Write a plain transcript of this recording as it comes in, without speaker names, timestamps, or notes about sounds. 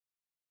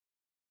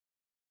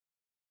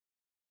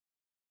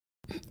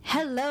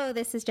Hello,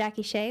 this is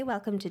Jackie Shea.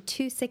 Welcome to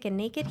Too Sick and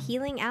Naked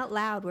Healing Out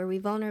Loud, where we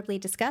vulnerably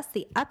discuss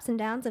the ups and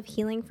downs of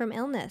healing from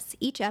illness.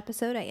 Each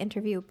episode, I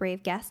interview a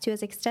brave guest who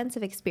has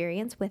extensive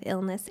experience with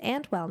illness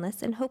and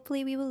wellness, and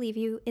hopefully we will leave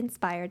you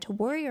inspired to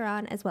warrior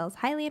on as well as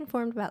highly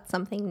informed about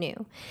something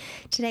new.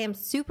 Today, I'm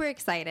super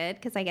excited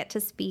because I get to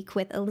speak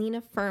with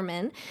Alina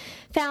Furman,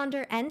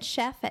 founder and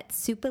chef at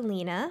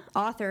Soupalina,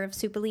 author of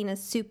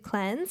Soupalina's Soup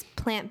Cleanse,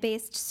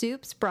 plant-based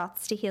soups,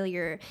 broths to heal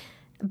your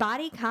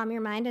body, calm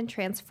your mind, and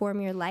transform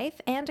your life,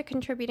 and a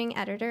contributing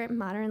editor at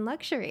Modern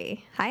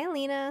Luxury. Hi,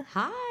 Alina.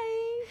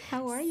 Hi.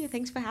 How are you?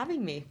 Thanks for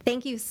having me.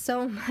 Thank you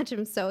so much.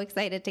 I'm so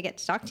excited to get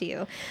to talk to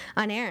you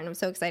on air, and I'm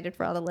so excited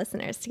for all the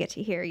listeners to get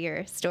to hear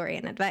your story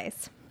and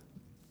advice.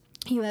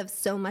 You have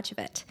so much of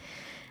it.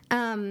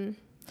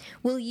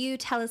 Will you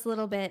tell us a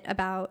little bit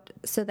about,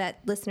 so that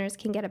listeners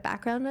can get a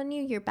background on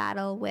you, your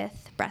battle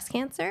with breast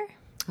cancer?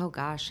 Oh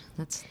gosh,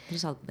 that's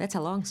a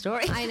long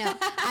story. I know.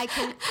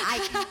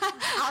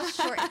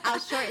 I'll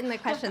shorten the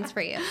questions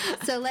for you.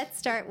 So let's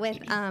start with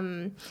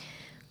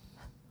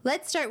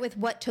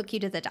what took you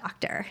to the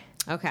doctor.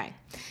 Okay,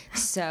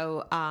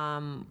 so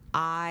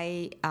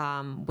I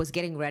was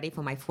getting ready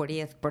for my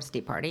 40th birthday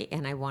party,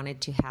 and I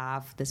wanted to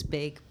have this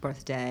big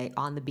birthday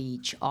on the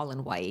beach, all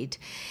in white,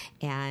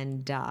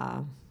 and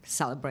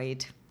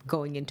celebrate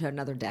going into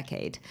another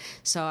decade.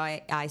 So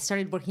I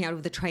started working out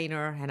with a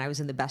trainer, and I was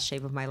in the best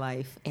shape of my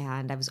life,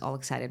 and I was all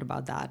excited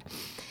about that.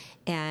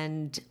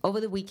 And over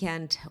the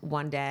weekend,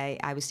 one day,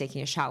 I was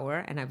taking a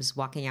shower, and I was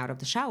walking out of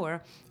the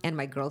shower, and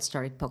my girls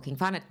started poking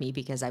fun at me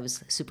because I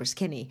was super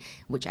skinny,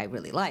 which I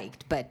really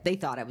liked, but they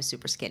thought I was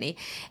super skinny.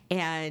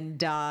 And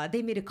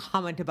they made a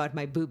comment about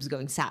my boobs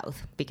going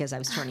south because I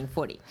was turning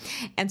 40.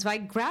 And so I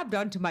grabbed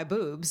onto my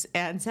boobs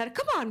and said,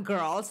 "Come on,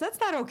 girls,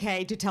 that's not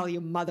okay to tell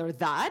your mother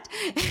that."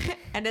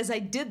 And as I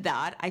did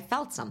that, I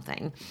felt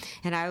something.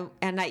 And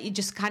it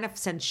just kind of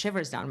sent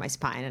shivers down my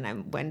spine, and I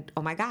went,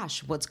 "Oh my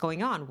gosh, what's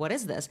going on? What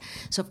is this?"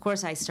 So, of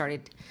course, I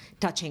started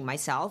touching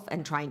myself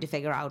and trying to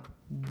figure out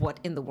what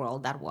in the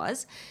world that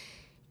was.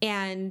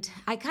 And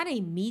I kind of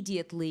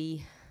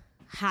immediately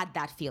had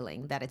that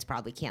feeling that it's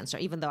probably cancer,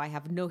 even though I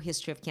have no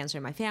history of cancer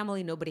in my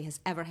family. Nobody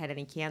has ever had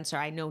any cancer.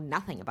 I knew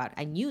nothing about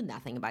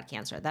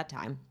cancer at that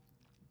time.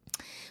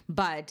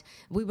 But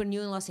we were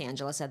new in Los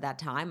Angeles at that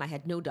time. I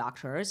had no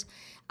doctors.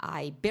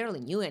 I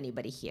barely knew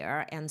anybody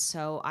here. And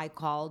so I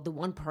called the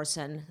one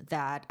person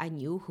that I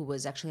knew, who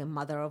was actually a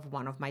mother of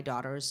one of my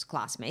daughter's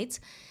classmates,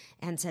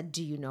 and said,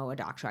 "Do you know a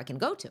doctor I can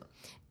go to?"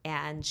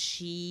 And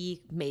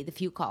she made a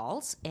few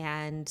calls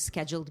and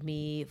scheduled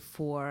me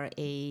for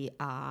a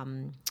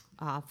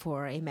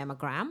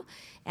mammogram,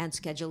 and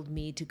scheduled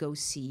me to go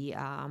see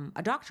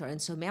a doctor.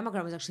 And so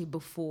mammogram was actually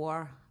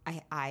before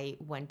I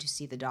went to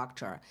see the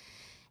doctor.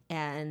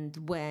 And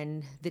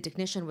when the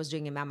technician was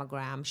doing a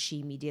mammogram,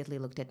 she immediately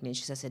looked at me and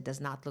she says, "It does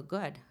not look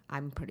good.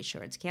 I'm pretty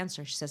sure it's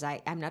cancer." She says,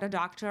 I'm not a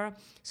doctor,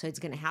 so it's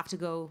going to have to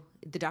go,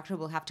 the doctor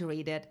will have to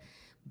read it,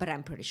 but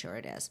I'm pretty sure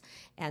it is.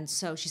 And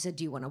so she said,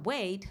 "Do you want to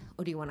wait,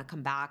 or do you want to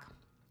come back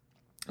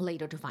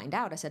later to find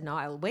out?" I said, "No,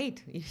 I'll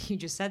wait. You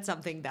just said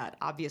something that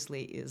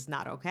obviously is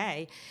not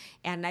okay."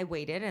 And I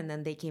waited, and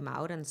then they came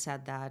out and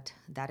said that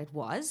it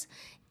was,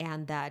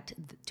 and that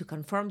to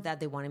confirm that,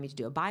 they wanted me to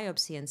do a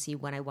biopsy and see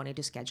when I wanted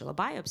to schedule a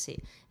biopsy.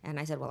 And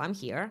I said, "Well, I'm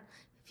here.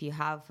 If you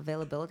have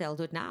availability, I'll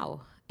do it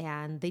now."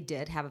 And they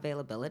did have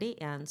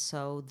availability, and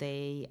so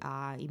they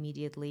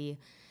immediately,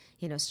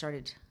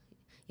 started,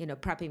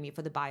 prepping me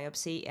for the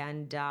biopsy.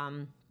 And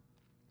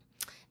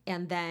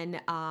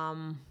then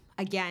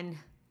again,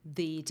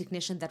 the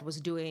technician that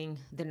was doing,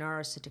 the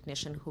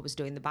technician who was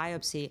doing the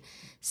biopsy,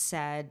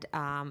 said,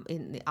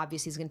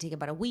 obviously it's going to take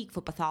about a week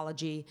for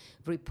pathology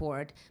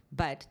report,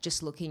 but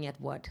just looking at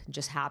what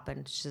just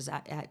happened, she says,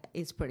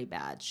 "It's pretty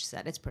bad." She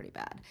said, "It's pretty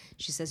bad."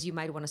 She says, "You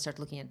might want to start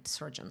looking at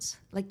surgeons,"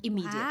 like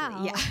immediately.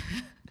 Wow. Yeah.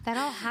 That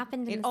all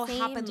happened in It the all same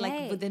happened day.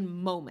 like within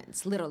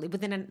moments, literally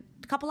within a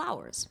couple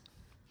hours.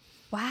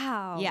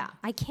 Wow. Yeah.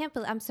 I can't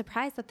believe, I'm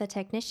surprised that the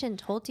technician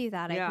told you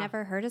that. Yeah. I've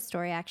never heard a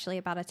story actually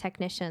about a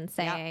technician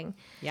saying,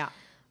 Yeah.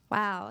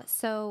 wow.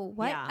 So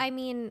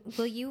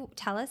will you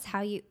tell us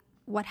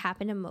what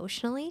happened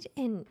emotionally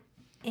in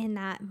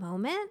that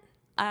moment?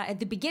 At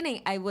the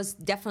beginning, I was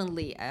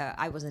definitely,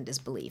 I was in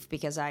disbelief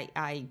because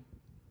I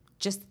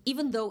just,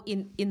 even though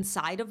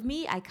inside of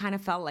me, I kind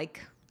of felt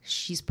like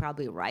she's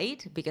probably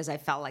right, because I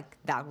felt like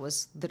that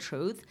was the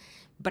truth,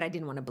 but I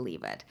didn't want to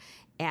believe it.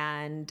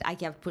 And I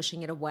kept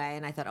pushing it away,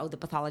 and I thought, the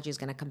pathology is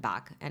going to come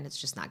back, and it's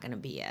just not going to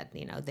be it.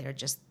 They're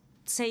just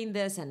saying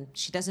this, and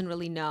she doesn't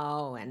really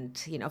know,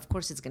 and, of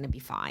course it's going to be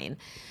fine.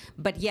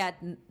 But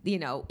yet,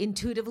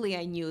 intuitively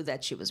I knew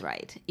that she was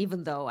right,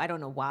 even though I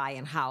don't know why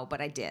and how,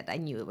 but I did. I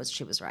knew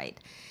she was right.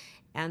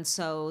 And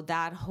so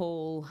that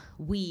whole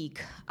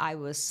week I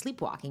was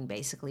sleepwalking,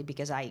 basically,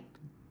 because I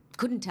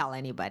couldn't tell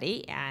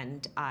anybody,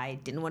 and I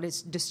didn't want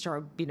to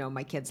disturb,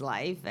 my kid's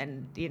life,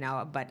 and,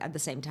 but at the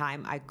same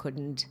time I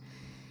couldn't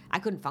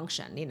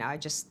function. I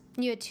just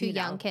You had two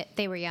young kids.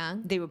 They were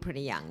young? They were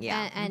pretty young,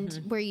 yeah.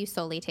 And were you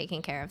solely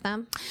taking care of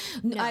them?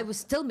 No. I was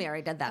still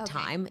married at that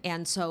time.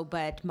 And so,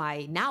 but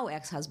my now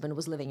ex-husband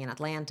was living in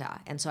Atlanta.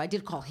 And so I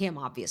did call him,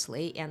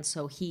 obviously. And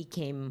so he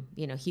came,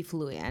 he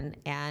flew in,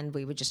 and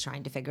we were just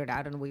trying to figure it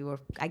out. And we were,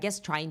 I guess,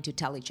 trying to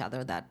tell each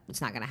other that it's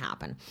not going to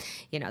happen,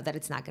 that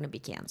it's not going to be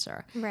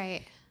cancer.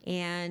 Right.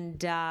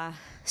 And and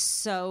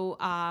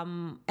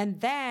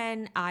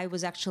then I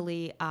was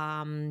actually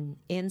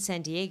in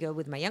San Diego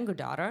with my younger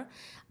daughter.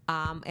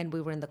 And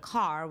we were in the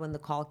car when the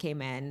call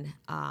came in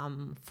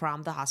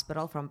from the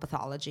hospital, from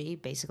pathology,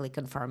 basically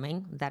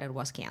confirming that it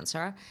was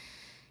cancer.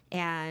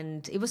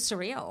 And it was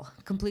surreal,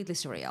 completely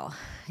surreal,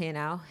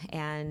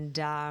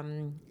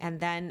 And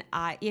then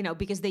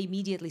because they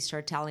immediately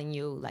start telling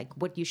you like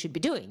what you should be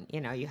doing.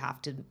 You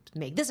have to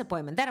make this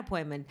appointment, that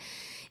appointment,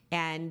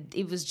 and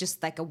it was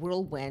just like a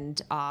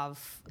whirlwind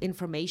of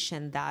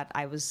information that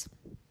I was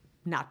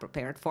not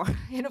prepared for,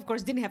 and of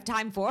course didn't have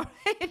time for.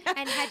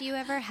 And had you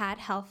ever had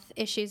health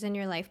issues in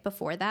your life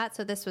before that?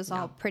 So this was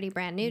all pretty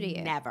brand new to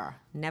you.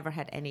 Never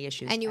had any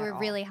issues. And you were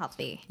really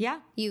healthy. Yeah.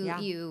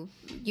 You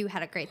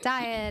had a great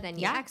diet, and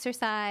you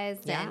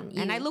exercised,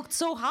 and I looked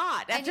so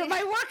hot after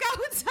my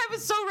workouts. I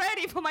was so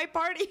ready for my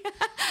party.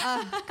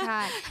 Oh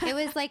God, it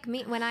was like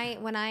me when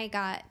I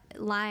got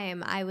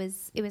Lyme.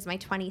 It was my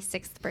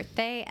 26th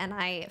birthday, and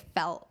I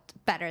felt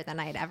better than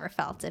I'd ever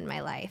felt in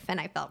my life,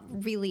 and I felt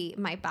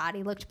my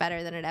body looked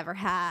better than it ever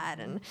had,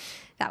 and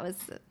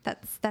that's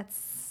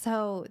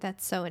so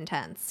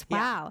intense.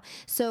 Wow.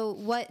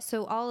 Yeah.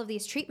 So all of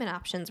these treatment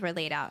options were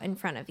laid out in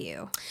front of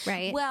you,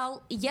 right?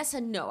 Well, yes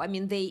and no. I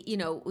mean, they,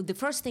 the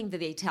first thing that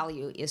they tell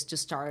you is to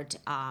start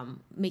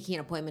making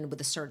an appointment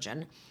with a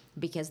surgeon,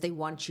 because they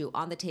want you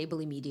on the table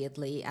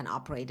immediately and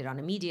operated on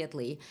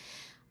immediately.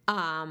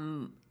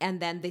 And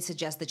then they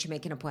suggest that you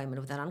make an appointment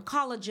with an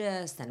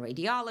oncologist and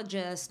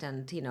radiologist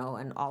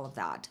and all of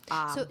that.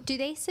 So do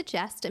they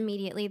suggest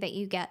immediately that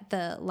you get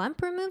the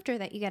lump removed, or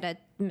that you get a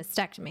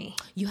mastectomy?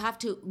 You have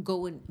to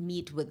go and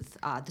meet with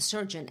the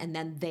surgeon, and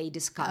then they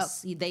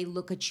discuss. Oh. They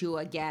look at you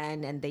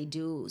again, and they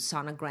do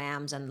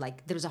sonograms, and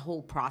there's a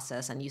whole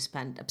process, and you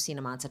spend obscene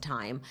amounts of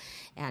time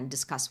and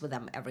discuss with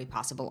them every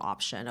possible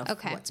option of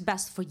what's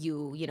best for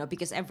you,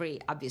 because every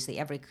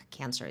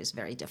cancer is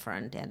very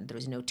different, and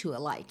there's no two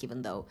alike,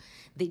 even though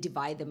they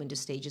divide them into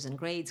stages and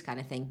grades kind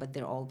of thing, but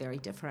they're all very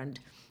different,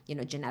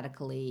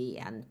 genetically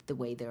and the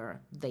way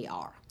they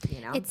are.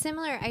 It's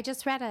similar. I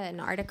just read an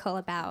article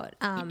about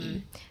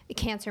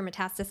cancer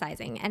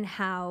metastasizing, and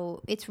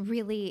how it's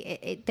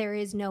really there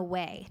is no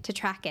way to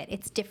track it.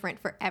 It's different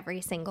for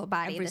every single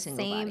body. Body.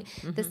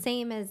 Mm-hmm. The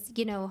same as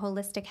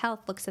holistic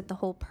health looks at the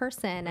whole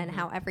person, and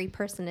how every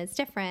person is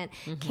different.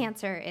 Mm-hmm.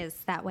 Cancer is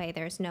that way.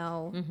 There's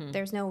no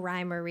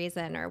rhyme or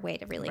reason or way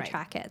to really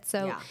track it.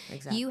 So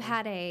exactly.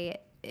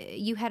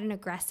 You had an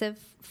aggressive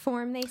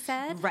form, they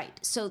said? Right.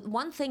 So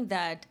one thing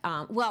that,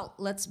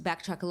 let's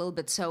backtrack a little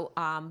bit. So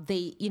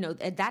they,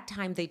 at that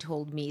time they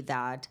told me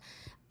that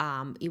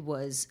it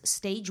was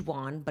stage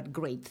 1, but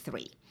grade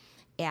 3.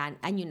 And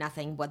I knew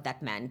nothing what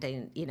that meant.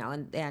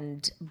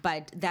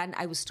 But then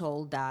I was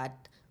told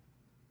that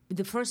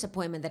the first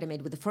appointment that I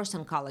made with the first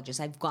oncologist,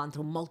 I've gone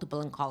through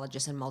multiple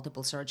oncologists and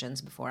multiple surgeons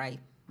before I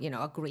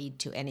agreed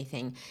to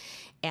anything.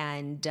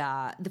 And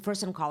the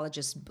first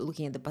oncologist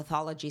looking at the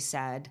pathology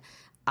said,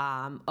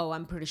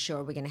 I'm pretty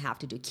sure we're going to have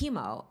to do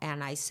chemo.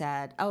 And I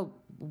said, oh,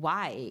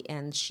 why?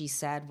 And she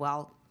said,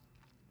 well,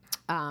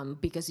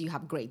 because you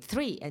have grade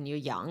 3 and you're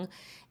young.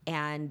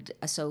 And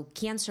so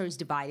cancer is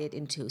divided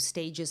into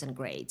stages and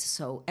grades.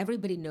 So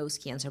everybody knows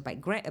cancer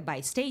by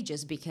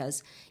stages,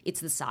 because it's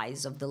the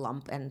size of the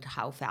lump and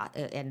how fast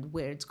and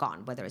where it's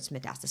gone, whether it's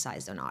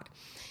metastasized or not.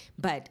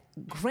 But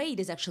grade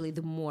is actually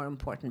the more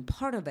important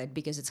part of it,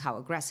 because it's how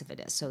aggressive it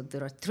is. So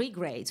there are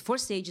 4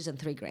 stages and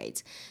 3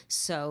 grades.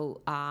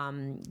 So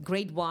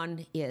grade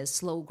 1 is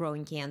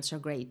slow-growing cancer,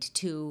 grade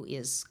 2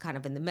 is kind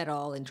of in the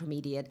middle,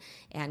 intermediate,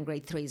 and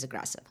grade 3 is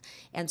aggressive.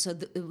 And so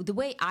the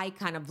way I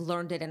kind of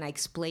learned it and I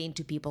explain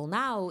to people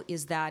now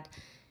is that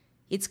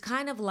it's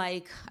kind of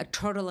like a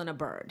turtle and a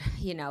bird.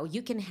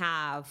 You can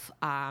have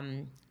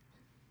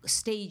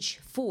stage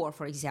 4,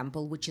 for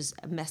example, which is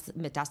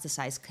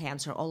metastasized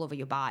cancer all over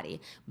your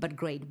body, but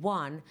grade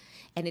 1,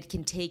 and it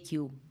can take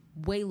you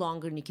way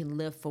longer, and you can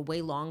live for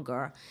way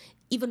longer,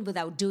 even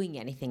without doing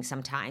anything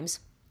sometimes,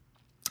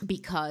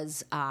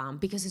 because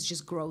it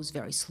just grows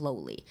very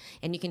slowly.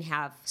 And you can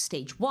have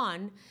stage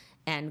 1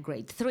 and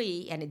grade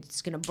 3, and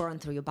it's going to burn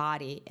through your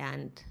body,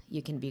 and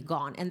you can be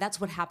gone. And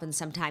that's what happens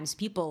sometimes.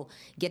 People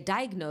get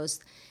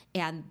diagnosed,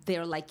 and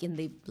they're in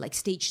the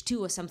stage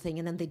 2 or something,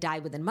 and then they die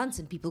within months,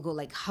 and people go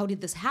how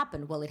did this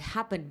happen? Well, it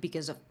happened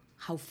because of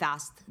how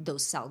fast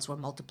those cells were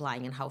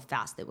multiplying and how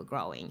fast they were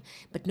growing.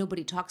 But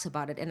nobody talks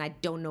about it, and I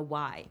don't know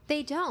why.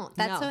 They don't.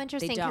 That's so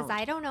interesting, because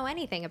I don't know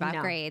anything about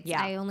grades.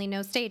 Yeah. I only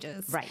know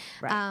stages. Right.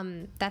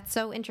 That's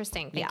so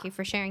interesting. Thank you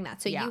for sharing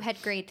that. So you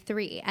had grade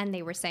 3, and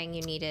they were saying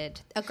you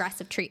needed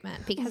aggressive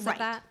treatment because of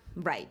that?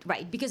 Right.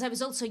 Because I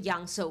was also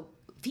young, so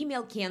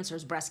female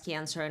cancers, breast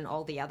cancer, and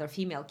all the other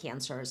female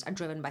cancers are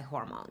driven by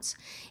hormones.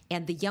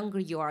 And the younger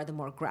you are, the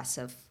more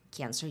aggressive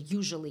cancer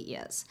usually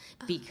is,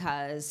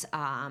 because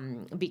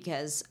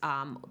obviously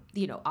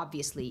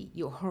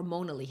you're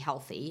hormonally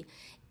healthy,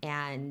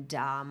 and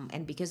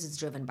because it's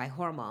driven by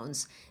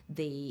hormones,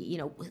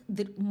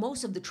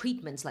 most of the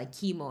treatments like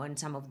chemo and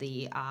some of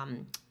the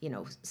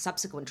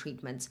subsequent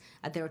treatments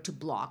are there to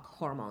block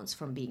hormones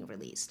from being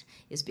released,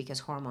 is because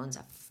hormones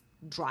are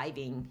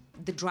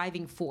the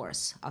driving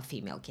force of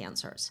female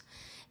cancers.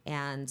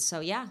 And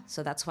so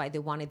that's why they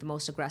wanted the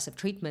most aggressive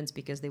treatments,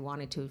 because they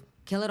wanted to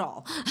kill it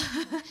all.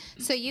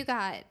 So you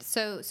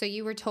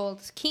were told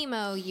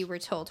chemo, you were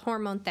told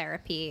hormone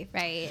therapy,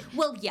 right?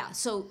 Well, yeah.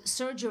 So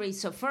surgery.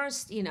 So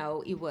first,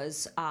 it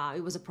was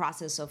a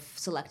process of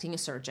selecting a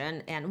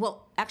surgeon, and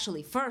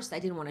actually, first I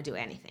didn't want to do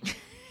anything.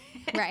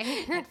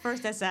 Right. At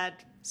first, I said,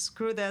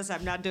 screw this,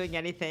 I'm not doing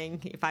anything.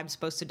 If I'm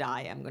supposed to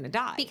die, I'm going to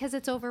die. Because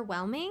it's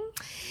overwhelming?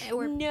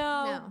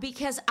 No,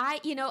 because I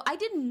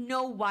didn't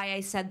know why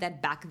I said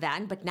that back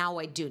then, but now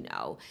I do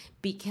know.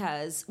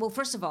 Because,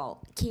 first of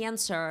all,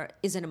 cancer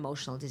is an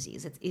emotional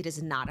disease. It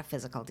is not a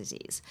physical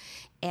disease.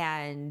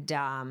 And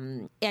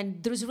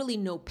there's really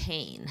no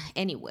pain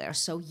anywhere.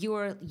 So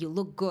you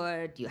look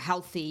good, you're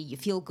healthy, you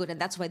feel good. And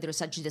that's why there's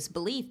such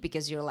disbelief,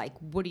 because you're like,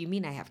 what do you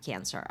mean I have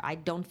cancer? I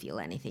don't feel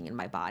anything in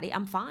my body.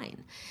 I'm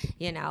fine,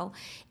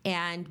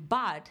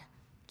 but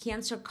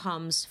cancer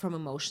comes from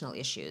emotional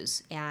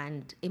issues.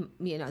 And,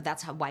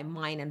 that's why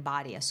mind and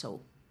body are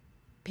so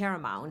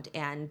paramount,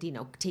 and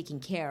taking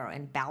care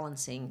and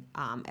balancing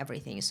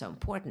everything is so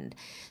important.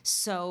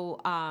 So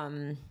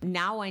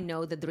now I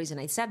know that the reason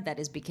I said that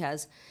is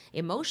because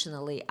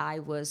emotionally I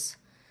was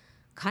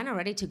kind of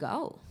ready to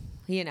go,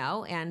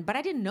 but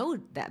I didn't know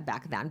that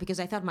back then, because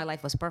I thought my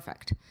life was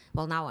perfect.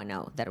 Well, now I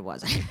know that it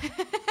wasn't.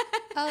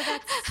 Oh,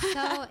 that's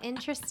so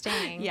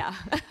interesting. Yeah.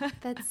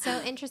 That's so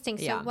interesting.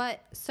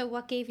 So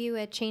what gave you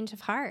a change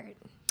of heart?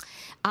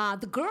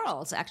 The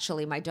girls,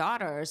 actually, my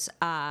daughters,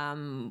 a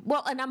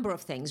number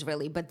of things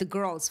really, but the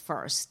girls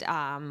first.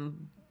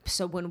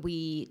 So when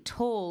we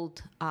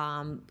told,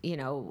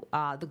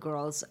 the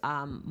girls,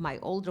 my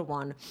older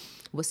one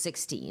was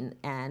 16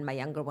 and my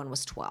younger one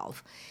was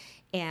 12.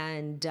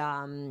 And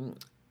my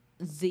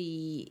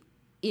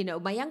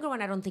younger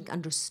one, I don't think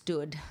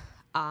understood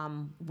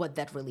what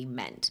that really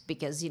meant,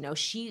 because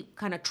she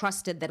kind of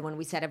trusted that when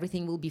we said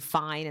everything will be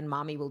fine and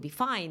mommy will be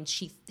fine,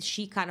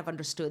 she kind of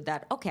understood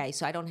that, okay,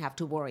 so I don't have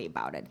to worry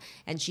about it,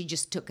 and she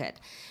just took it.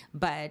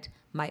 But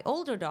my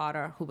older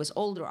daughter, who was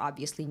older,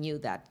 obviously knew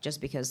that just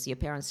because your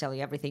parents tell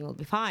you everything will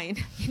be fine,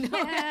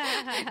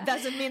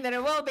 doesn't mean that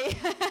it will be.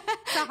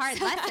 It's a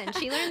hard lesson.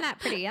 She learned that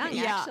pretty young,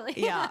 actually.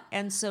 Yeah,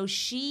 and so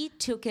she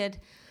took it.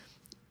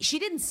 She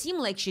didn't seem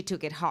like she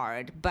took it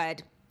hard,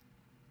 but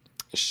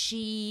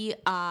she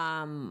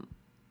actually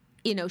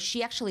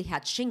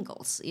had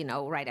shingles,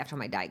 right after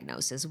my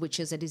diagnosis,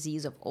 which is a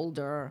disease of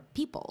older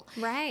people.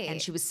 Right.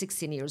 And she was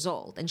 16 years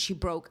old, and she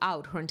broke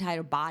out. Her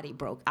entire body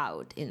broke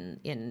out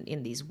in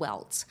these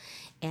welts.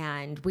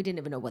 And we didn't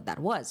even know what that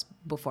was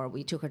before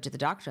we took her to the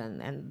doctor,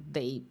 and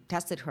they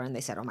tested her, and they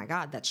said, oh my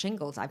God, that's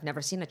shingles. I've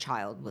never seen a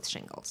child with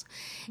shingles.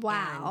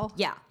 Wow. And,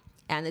 yeah.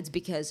 And it's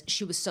because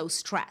she was so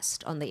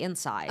stressed on the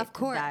inside, of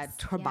course, that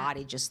her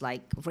body just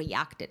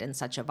reacted in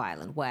such a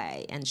violent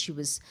way. And she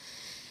was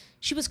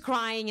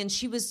crying, and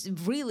she was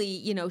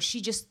really,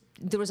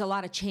 there was a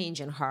lot of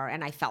change in her,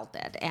 and I felt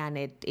it. And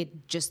it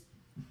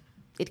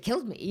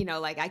killed me,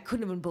 I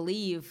couldn't even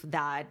believe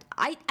that.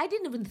 I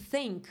didn't even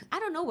think, I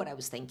don't know what I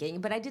was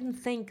thinking, but I didn't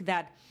think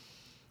that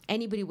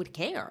anybody would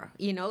care,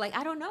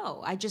 I don't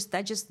know. I just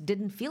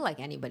didn't feel like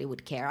anybody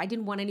would care. I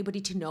didn't want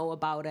anybody to know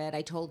about it.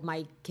 I told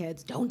my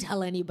kids, don't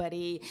tell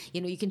anybody.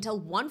 You can tell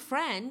one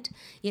friend,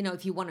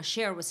 if you want to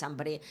share with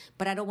somebody,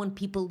 but I don't want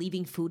people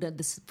leaving food at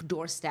the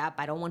doorstep.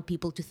 I don't want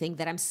people to think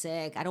that I'm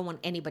sick. I don't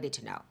want anybody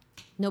to know.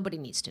 Nobody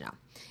needs to know.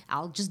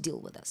 I'll just deal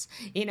with this,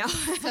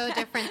 So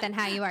different than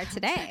how you are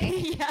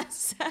today.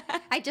 Yes.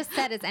 I just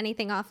said, is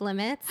anything off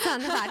limits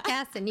on the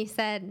podcast? And you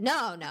said,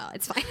 no,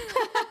 it's fine.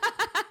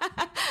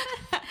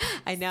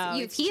 I know.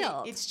 You've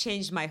healed. It's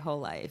changed my whole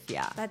life.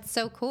 Yeah. That's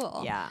so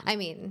cool. Yeah. I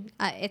mean,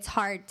 it's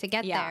hard to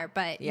get there,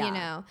 but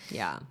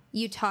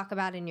you talk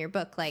about in your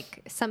book,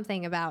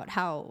 something about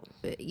how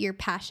your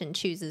passion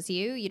chooses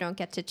you. You don't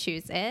get to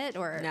choose it,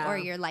 or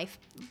your life.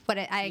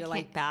 Your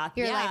life path.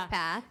 Life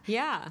path.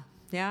 Yeah.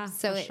 Yeah,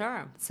 so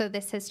sure. So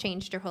this has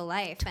changed your whole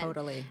life.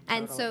 Totally.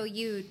 And so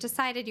you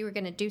decided you were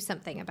going to do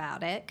something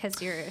about it,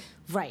 because you're...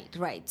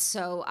 Right.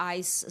 So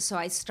I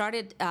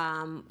started,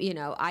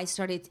 I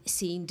started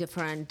seeing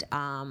different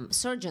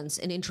surgeons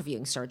and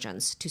interviewing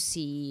surgeons to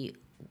see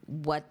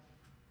what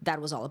that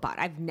was all about.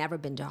 I've never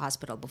been to a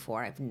hospital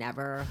before. I've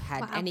never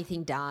had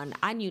anything done.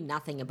 I knew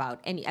nothing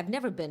about I've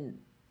never been...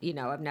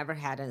 I've never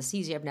had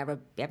anesthesia. I've never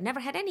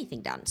had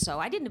anything done. So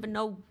I didn't even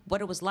know what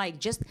it was like.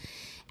 Just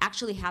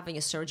actually having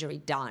a surgery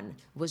done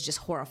was just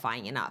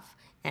horrifying enough.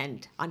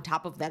 And on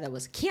top of that, there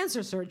was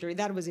cancer surgery.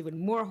 That was even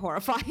more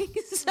horrifying.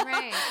 So,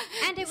 right.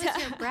 And it was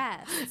your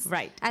breast.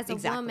 Right. As a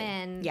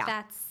woman,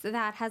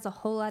 that has a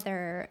whole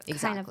other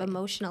kind of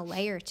emotional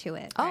layer to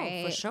it.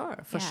 Right? Oh,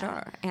 for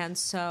sure. And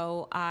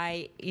so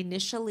I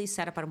initially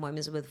set up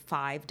appointments with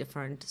 5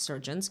 different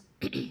surgeons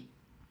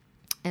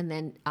and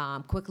then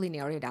quickly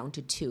narrowed it down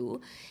to 2.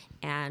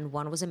 And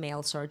one was a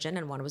male surgeon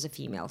and one was a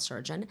female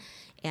surgeon.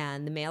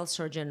 And the male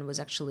surgeon was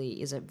actually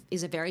is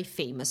a very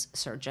famous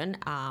surgeon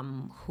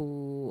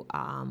who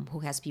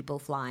has people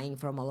flying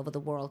from all over the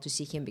world to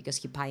see him because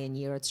he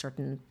pioneered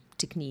certain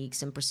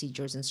techniques and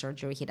procedures in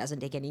surgery. He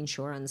doesn't take any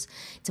insurance.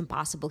 It's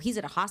impossible. He's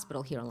at a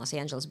hospital here in Los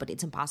Angeles, but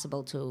it's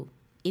impossible to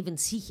even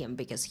see him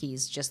because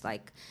he's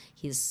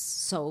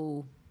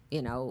so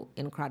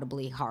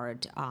incredibly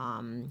hard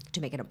to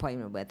make an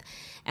appointment with.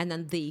 And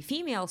then the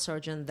female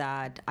surgeon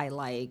that I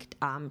liked,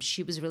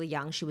 she was really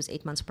young. She was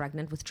 8 months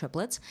pregnant with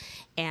triplets.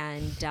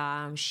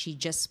 And she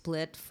just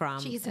split from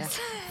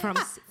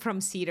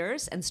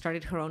Cedars and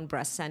started her own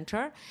breast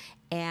center.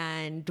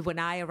 And when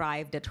I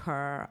arrived at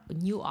her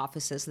new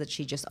offices that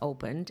she just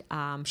opened,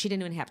 she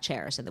didn't even have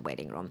chairs in the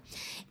waiting room.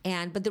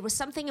 But there was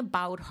something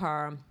about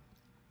her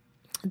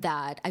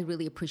that I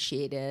really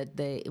appreciated.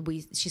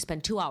 She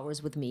spent 2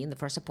 hours with me in the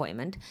first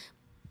appointment,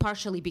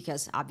 partially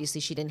because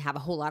obviously she didn't have a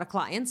whole lot of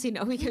clients,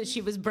 because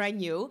she was brand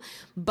new,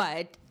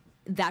 but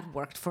that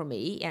worked for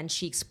me. And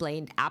she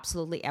explained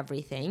absolutely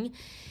everything.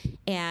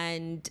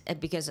 And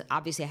because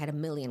obviously I had a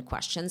million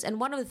questions. And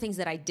one of the things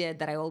that I did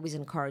that I always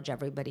encourage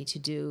everybody to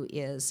do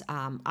is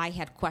I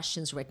had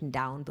questions written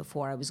down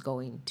before I was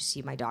going to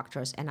see my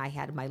doctors. And I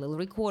had my little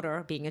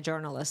recorder. Being a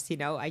journalist,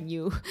 I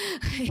knew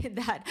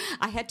that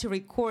I had to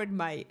record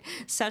my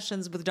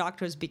sessions with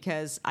doctors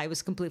because I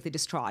was completely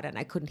distraught and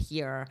I couldn't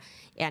hear.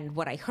 And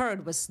what I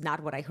heard was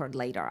not what I heard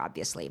later,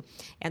 obviously.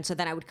 And so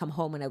then I would come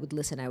home and I would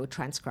listen, I would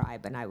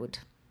transcribe, and I would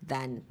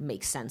then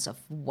make sense of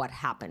what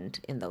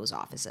happened in those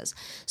offices.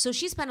 So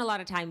she spent a lot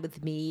of time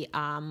with me.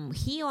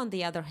 He, on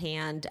the other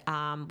hand,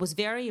 was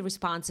very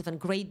responsive and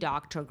great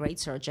doctor, great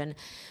surgeon,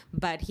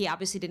 but he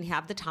obviously didn't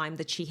have the time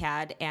that she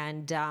had,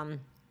 and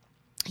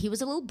he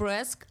was a little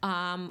brisk,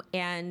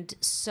 and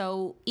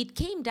so it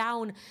came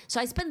down.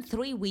 So I spent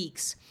 3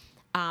 weeks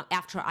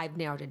after I've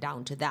narrowed it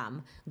down to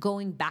them,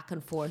 going back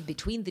and forth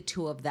between the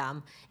two of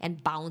them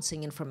and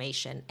bouncing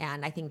information.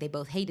 And I think they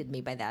both hated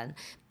me by then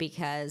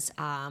because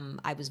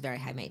I was very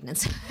high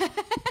maintenance.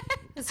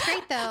 It's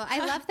great, though.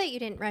 I love that you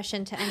didn't rush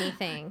into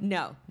anything.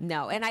 No.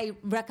 And I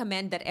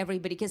recommend that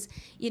everybody, because,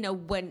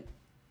 when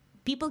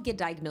people get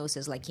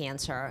diagnoses like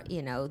cancer,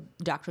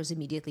 doctors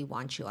immediately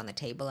want you on the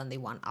table and they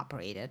want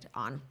operated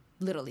on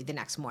literally the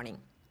next morning.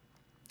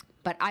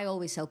 But I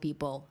always tell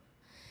people,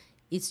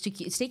 it's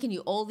taken you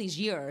all these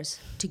years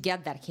to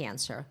get that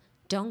cancer.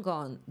 Don't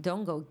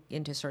go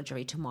into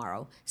surgery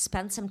tomorrow.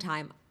 Spend some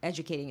time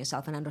educating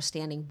yourself and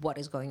understanding what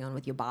is going on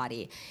with your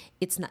body.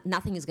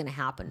 Nothing is going to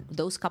happen.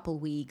 Those couple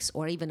weeks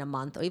or even a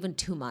month or even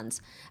 2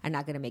 months are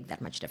not going to make that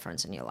much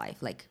difference in your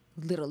life. Like,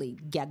 literally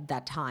get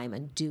that time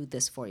and do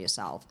this for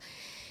yourself.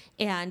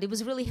 And it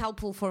was really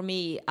helpful for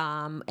me.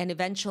 And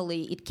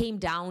eventually it came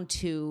down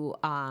to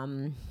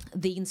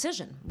the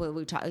incision. Well,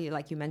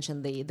 like you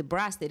mentioned, the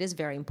breast, it is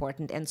very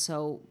important. And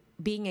so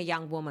being a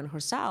young woman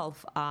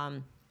herself,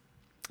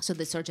 so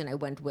the surgeon I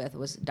went with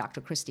was Dr.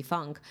 Christy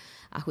Funk,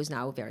 who's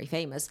now very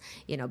famous,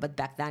 but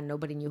back then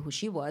nobody knew who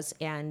she was.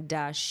 And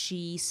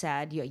she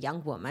said, "You're a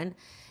young woman,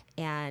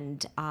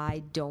 and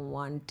I don't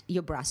want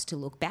your breast to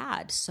look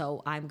bad.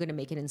 So I'm going to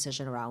make an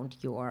incision around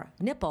your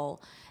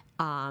nipple."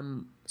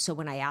 So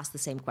when I asked the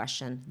same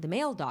question, the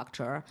male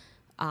doctor,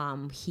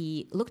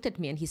 he looked at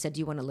me and he said, "Do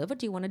you want to live or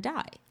do you want to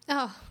die?"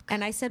 Oh.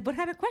 And I said, "What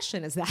kind of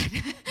question is that?"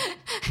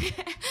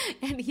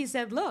 And he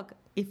said, "Look,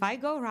 if I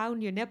go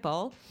around your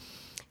nipple,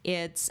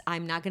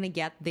 I'm not going to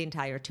get the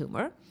entire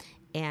tumor.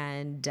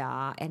 And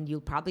you're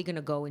probably going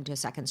to go into a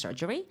second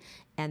surgery.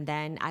 And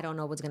then I don't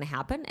know what's going to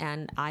happen.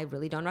 And I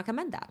really don't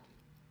recommend that."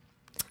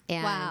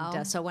 And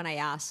wow. So when I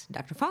asked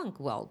Dr. Funk,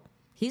 well,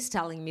 he's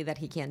telling me that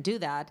he can't do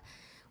that.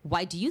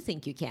 Why do you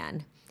think you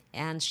can?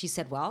 And she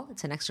said, "Well,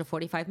 it's an extra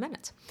 45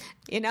 minutes,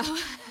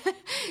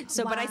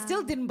 So, wow. But I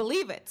still didn't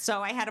believe it.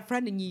 So I had a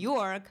friend in New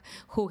York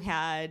who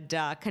had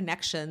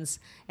connections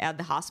at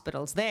the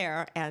hospitals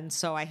there. And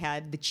so I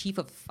had the chief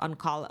of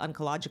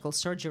oncological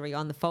surgery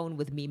on the phone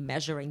with me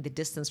measuring the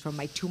distance from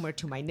my tumor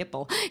to my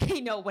nipple.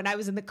 When I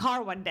was in the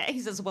car one day,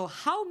 he says, "Well,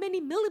 how many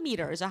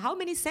millimeters or how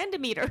many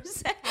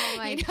centimeters?" Oh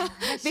my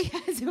gosh.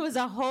 Because it was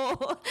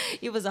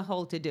a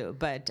whole to do.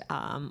 But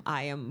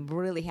I am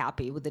really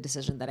happy with the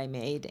decision that I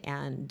made.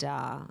 And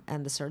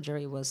the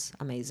surgery was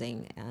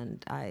amazing.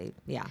 And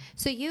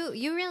So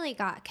you really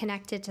got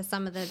connected to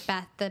some of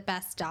the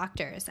best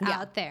doctors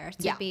out there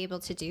to be able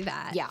to do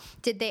that. Yeah.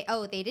 Did they?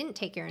 Oh, they didn't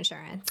take your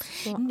insurance.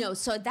 No.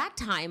 So at that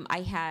time,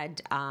 I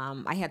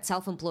had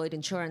self-employed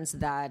insurance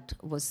that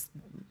was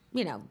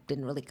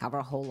didn't really cover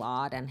a whole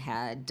lot and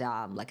had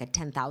like a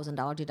 $10,000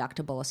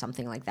 deductible or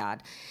something like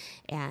that.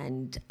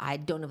 And I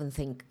don't even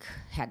think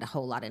had a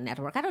whole lot of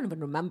network. I don't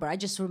even remember. I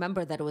just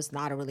remember that it was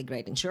not a really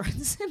great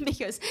insurance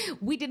because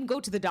we didn't go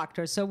to the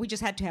doctor. So we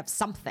just had to have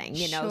something,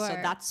 so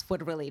that's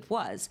what really it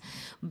was.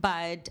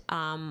 But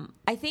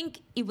I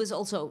think it was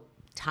also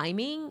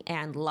timing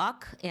and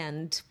luck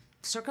and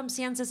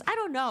circumstances. I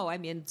don't know. I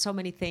mean, so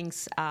many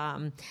things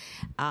came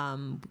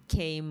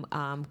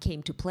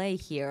to play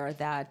here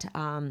that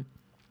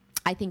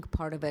I think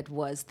part of it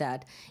was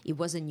that it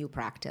was a new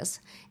practice,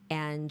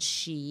 and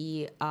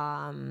she,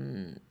 I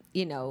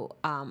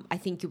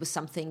think it was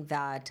something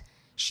that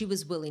she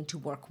was willing to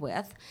work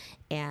with.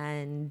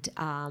 And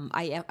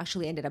I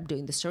actually ended up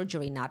doing the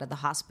surgery not at the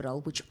hospital,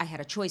 which I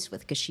had a choice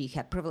with because she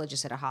had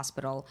privileges at a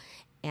hospital.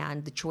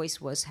 And the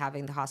choice was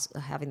having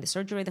the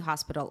surgery at the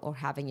hospital or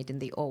having it in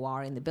the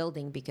OR in the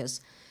building, because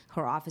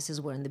her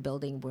offices were in the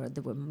building where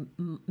there were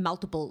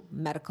multiple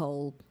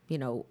medical,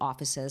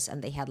 offices,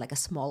 and they had like a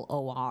small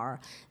OR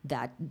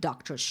that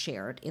doctors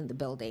shared in the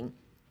building.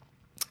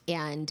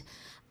 And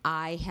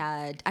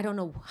I don't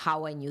know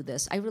how I knew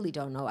this. I really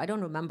don't know. I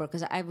don't remember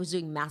because I was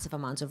doing massive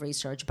amounts of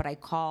research, but I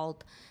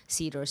called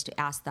Cedars to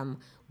ask them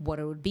what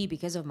it would be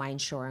because of my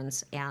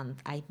insurance. And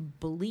I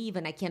believe,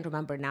 and I can't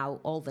remember now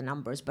all the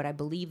numbers, but I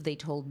believe they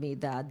told me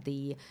that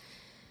it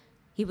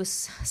was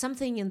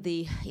something in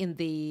the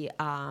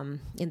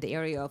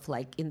area of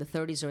like in the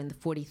 30s or in the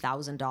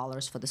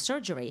 $40,000 for the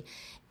surgery.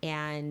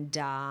 And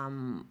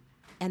then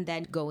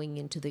going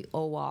into the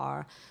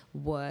OR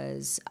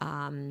was,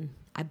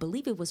 I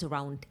believe it was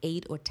around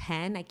 8 or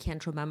 10. I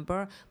can't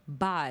remember.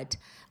 But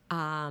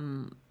I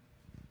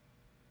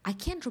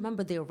can't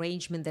remember the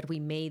arrangement that we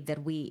made that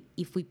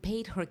if we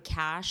paid her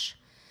cash,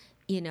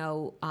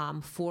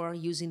 for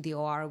using the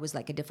OR, it was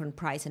like a different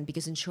price. And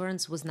because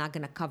insurance was not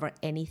going to cover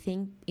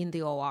anything in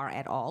the OR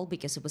at all,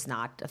 because it was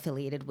not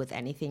affiliated with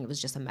anything, it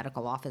was just a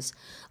medical office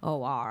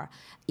OR,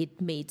 it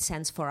made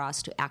sense for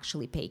us to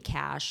actually pay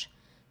cash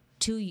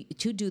to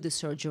do the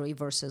surgery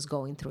versus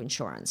going through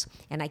insurance.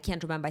 And I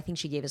can't remember. I think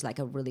she gave us like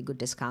a really good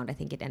discount. I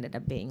think it ended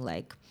up being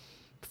like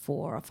 $4,000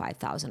 or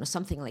 $5,000 or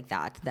something like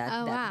that.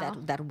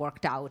 That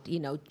worked out.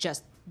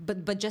 Just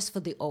for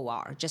the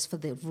OR, just for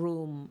the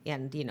room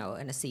and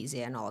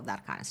anesthesia and all of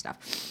that kind of stuff.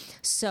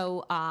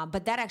 So,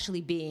 but that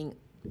actually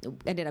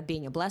ended up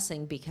being a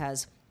blessing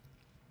because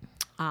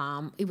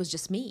it was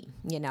just me.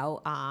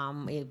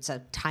 It's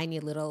a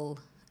tiny little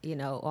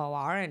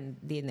OR, and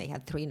then they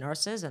had 3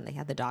 nurses and they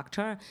had the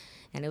doctor,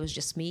 and it was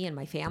just me and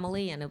my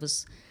family, and it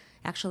was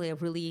actually a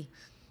really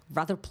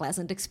rather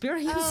pleasant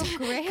experience. Oh,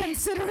 great.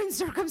 Considering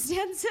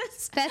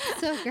circumstances. That's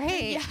so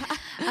great.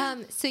 Yeah.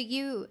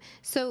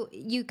 So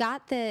you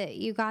got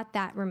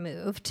that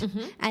removed,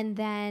 mm-hmm. and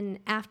then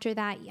after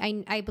that,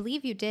 I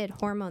believe you did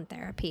hormone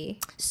therapy.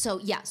 So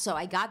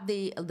I got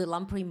the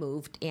lump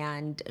removed,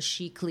 and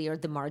she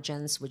cleared the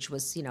margins, which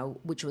was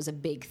a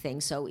big thing.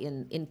 So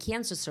in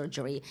cancer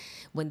surgery,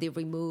 when they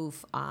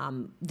remove,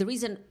 the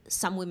reason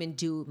some women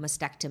do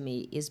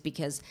mastectomy is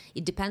because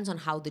it depends on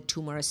how the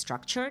tumor is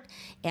structured,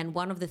 and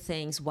one of the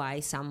things why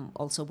some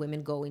also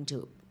women go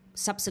into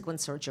subsequent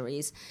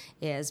surgeries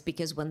is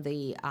because when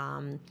the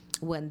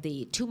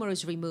tumor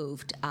is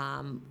removed,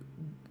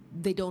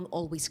 they don't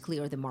always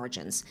clear the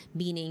margins,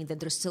 meaning that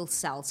there's still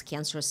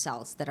cancerous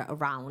cells that are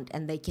around,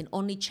 and they can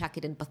only check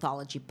it in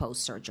pathology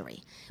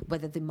post-surgery,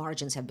 whether the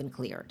margins have been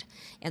cleared.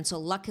 And so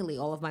luckily,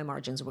 all of my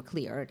margins were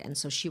cleared, and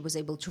so she was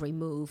able to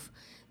remove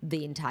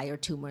the entire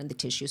tumor and the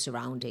tissue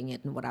surrounding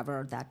it and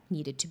whatever that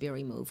needed to be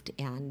removed.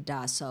 And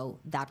so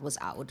that was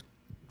out.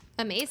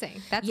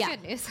 Amazing. That's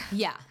good news.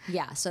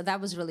 Yeah. So that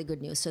was really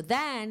good news. So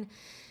then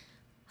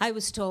I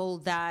was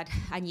told that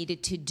I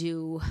needed to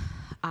do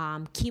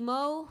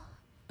chemo,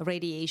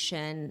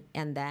 radiation,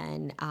 and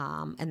then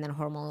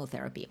hormonal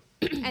therapy.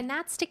 And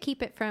that's to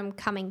keep it from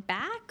coming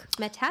back,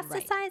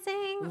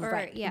 metastasizing?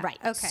 Right.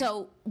 Okay.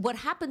 So what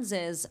happens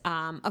is,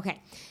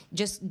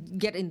 just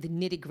get in the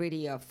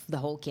nitty-gritty of the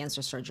whole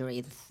cancer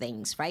surgery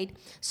things, right?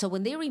 So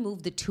when they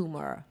remove the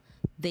tumor,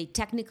 they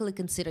technically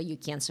consider you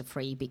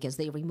cancer-free because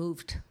they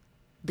removed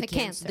the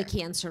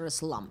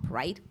cancerous lump,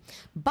 right?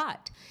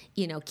 But,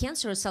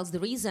 cancerous cells,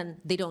 the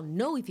reason they don't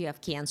know if you have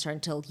cancer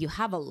until you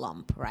have a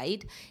lump,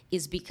 right,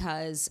 is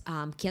because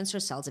cancer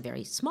cells are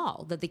very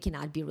small, that they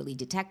cannot be really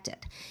detected.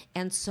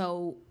 And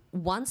so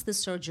once the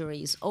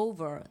surgery is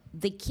over,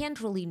 they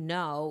can't really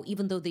know,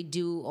 even though they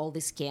do all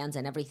the scans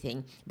and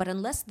everything, but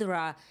unless there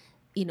are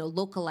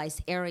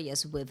localized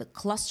areas with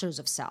clusters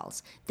of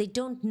cells, they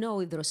don't know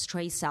if there are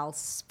stray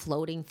cells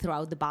floating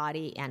throughout the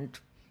body and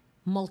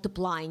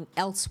multiplying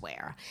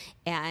elsewhere.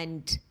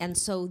 And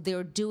so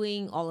they're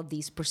doing all of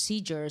these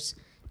procedures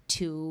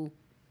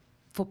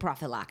for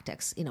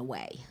prophylactics in a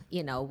way,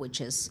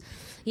 which is,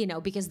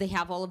 because they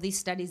have all of these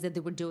studies that they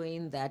were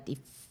doing that if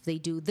they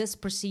do this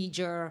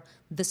procedure,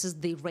 this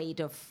is the rate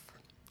of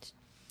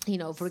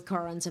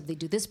recurrence. If they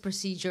do this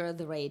procedure,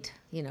 the rate,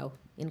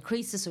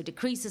 increases or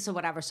decreases or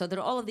whatever. So there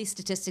are all of these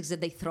statistics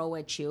that they throw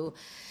at you.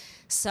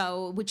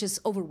 So, which is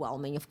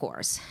overwhelming, of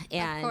course.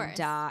 And course.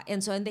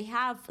 and they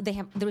have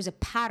there is a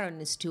pattern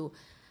as to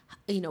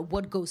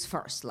what goes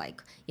first.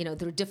 Like,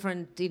 there are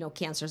different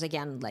cancers.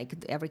 Again, like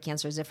every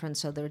cancer is different,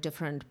 so there are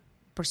different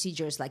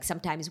procedures. Like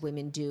sometimes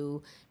women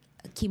do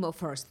chemo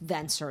first,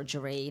 then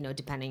surgery,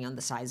 depending on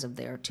the size of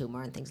their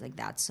tumor and things like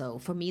that. So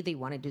for me, they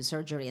want to do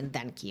surgery and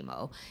then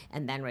chemo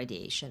and then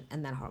radiation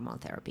and then hormone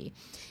therapy.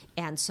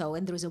 And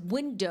there's a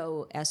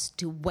window as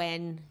to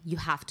when you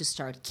have to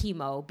start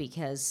chemo,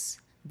 because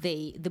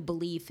the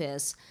belief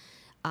is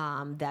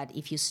that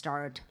if you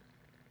start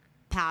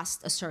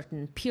past a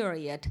certain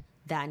period,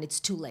 then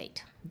it's too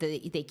late.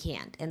 They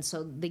can't. And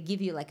so they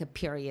give you like a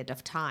period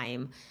of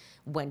time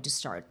when to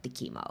start the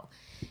chemo.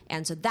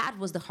 And so that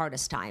was the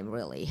hardest time,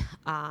 really,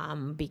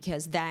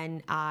 because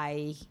then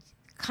I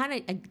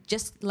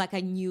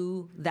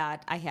knew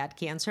that I had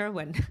cancer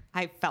when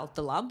I felt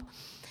the lump.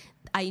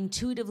 I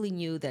intuitively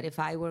knew that if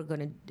I were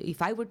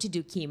to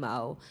do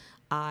chemo,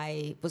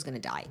 I was going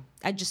to die.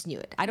 I just knew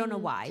it. I don't know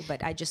why,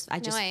 but I just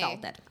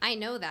felt it. I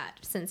know that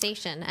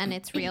sensation, and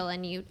it's real,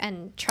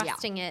 and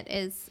trusting it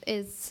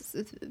is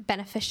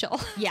beneficial.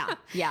 Yeah.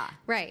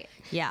 Right.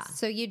 Yeah.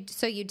 So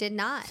you did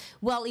not.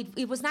 Well,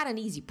 it was not an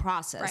easy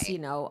process. Right.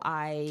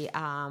 I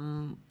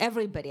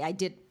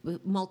did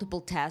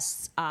multiple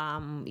tests.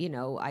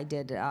 I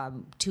did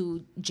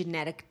 2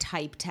 genetic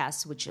type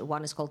tests, which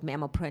one is called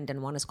Mammoprint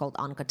and one is called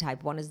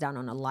Oncotype. One is done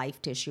on a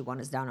live tissue, one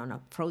is done on a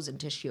frozen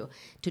tissue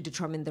to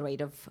determine the rate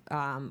of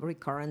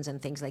recurrence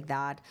and things like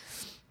that.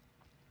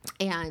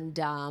 And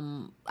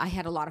I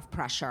had a lot of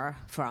pressure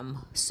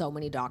from so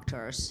many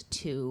doctors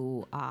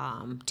to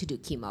do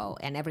chemo,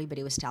 and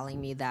everybody was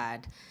telling me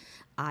that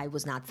I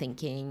was not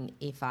thinking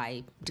if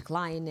I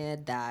decline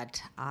it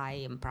that I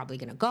am probably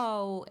going to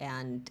go,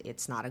 and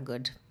it's not a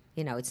good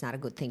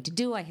thing to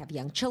do. I have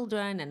young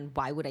children, and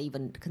why would I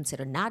even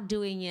consider not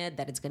doing it?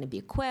 That it's going to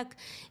be quick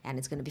and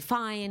it's going to be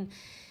fine.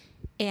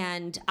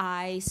 And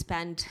my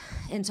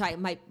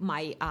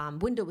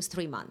window was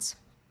 3 months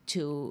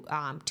to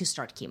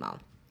start chemo.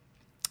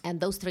 And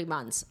those 3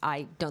 months,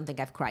 I don't think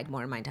I've cried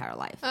more in my entire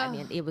life. Oh. I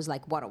mean, it was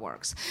like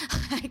waterworks.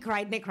 I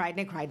cried and I cried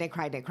and I cried and I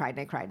cried and I cried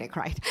and I cried and I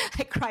cried.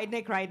 I cried and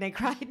I cried and I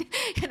cried.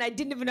 And I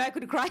didn't even know I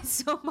could cry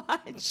so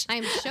much.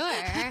 I'm sure.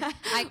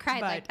 I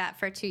cried like that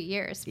for 2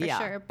 years, for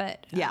sure.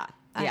 But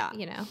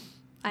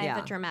I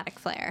have a dramatic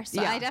flair,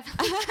 so I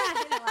definitely cried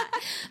a lot.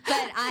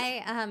 But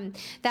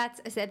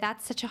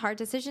that's such a hard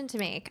decision to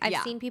make.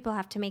 I've seen people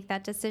have to make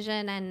that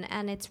decision,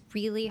 and it's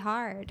really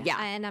hard.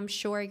 Yeah. And I'm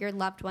sure your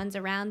loved ones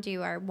around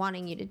you are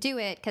wanting you to do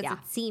it because it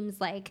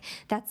seems like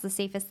that's the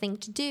safest thing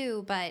to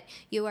do, but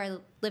you are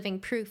living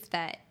proof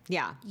that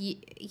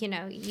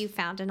you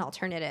found an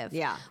alternative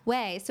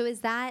way. So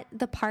is that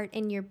the part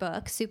in your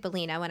book,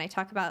 Supalina? When I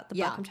talk about the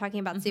book, I'm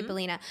talking about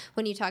Supalina.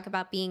 When you talk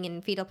about being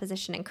in fetal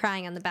position and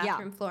crying on the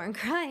bathroom floor and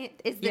crying,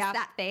 is this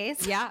that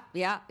phase? Yeah.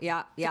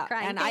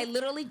 And I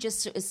literally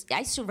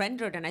I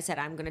surrendered and I said,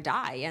 I'm going to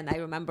die. And I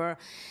remember,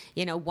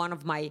 one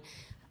of my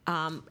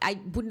I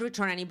wouldn't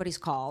return anybody's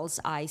calls.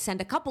 I sent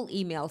a couple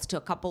emails to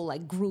a couple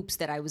like groups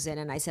that I was in,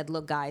 and I said,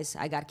 "Look, guys,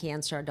 I got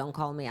cancer. Don't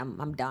call me.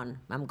 I'm done.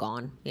 I'm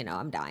gone.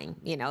 I'm dying.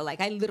 Like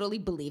I literally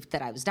believed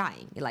that I was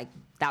dying. Like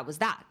that was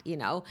that.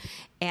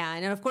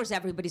 And of course,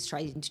 everybody's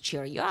trying to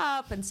cheer you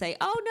up and say,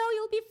 "Oh no,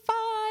 you'll be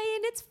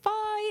fine. It's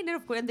fine." And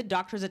of course, the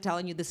doctors are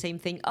telling you the same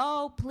thing.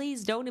 "Oh,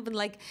 please don't even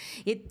like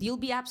it. You'll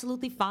be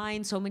absolutely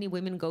fine." So many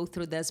women go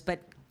through this, but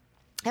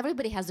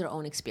everybody has their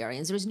own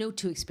experience. There's no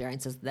two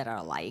experiences that are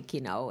alike,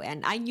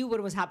 and I knew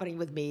what was happening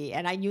with me,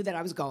 and I knew that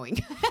I was going.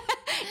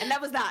 And that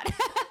was that.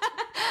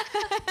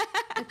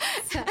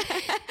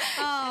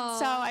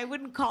 So I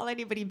wouldn't call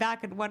anybody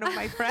back. And one of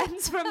my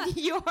friends from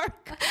New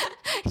York,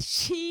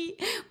 she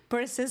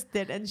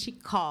persisted, and she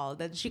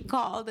called, and she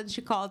called, and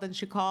she called, and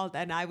she called,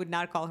 and I would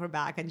not call her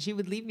back. And she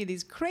would leave me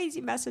these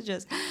crazy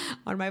messages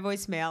on my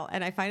voicemail.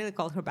 And I finally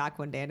called her back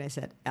one day, and I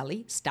said,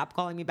 "Ellie, stop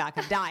calling me back.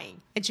 I'm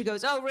dying." And she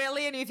goes, "Oh,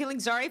 really? And you're feeling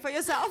sorry for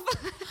yourself?"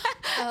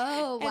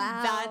 Oh, wow.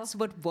 And that's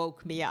what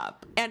woke me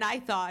up. And I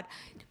thought,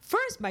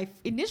 first, my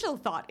initial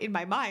thought in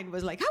my mind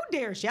was like, how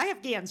dare she? I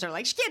have cancer.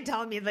 Like, she can't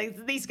tell me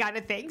like, these kind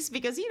of things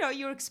because,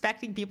 you're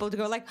expecting people to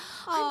go like,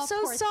 "I'm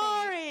so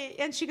sorry."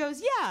 And she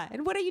goes, "Yeah.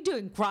 And what are you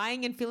doing?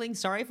 Crying and feeling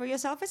sorry for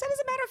yourself?" I said, "As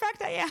a matter of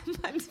fact, I am.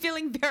 I'm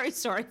feeling very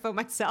sorry for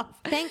myself."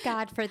 Thank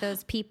God for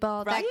those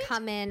people that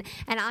come in.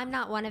 And I'm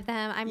not one of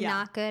them. I'm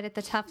not good at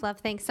the tough love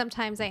thing.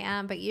 Sometimes I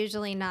am, but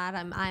usually not.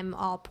 I'm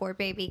all poor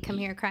baby. Come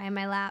here, cry in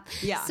my lap.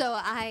 Yeah. So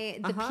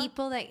the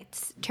people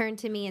that turned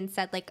to me and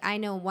said, like, I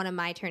know one of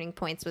my turning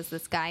points was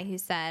this guy who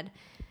said,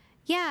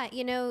 "Yeah,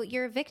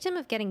 you're a victim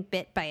of getting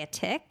bit by a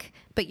tick,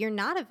 but you're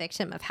not a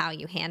victim of how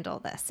you handle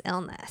this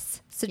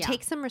illness. So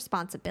take some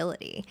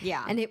responsibility."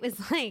 Yeah. And it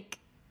was like,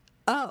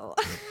 oh.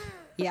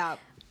 Yeah.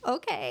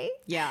 Okay.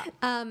 Yeah.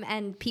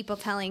 And people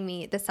telling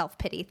me the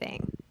self-pity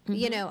thing.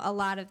 Mm-hmm. A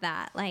lot of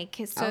that. Like,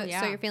 so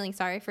you're feeling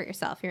sorry for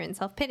yourself. You're in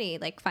self-pity.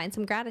 Like, find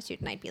some gratitude.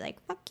 And I'd be like,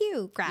 "Fuck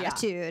you,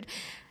 gratitude." Yeah.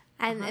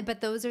 And but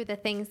those are the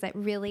things that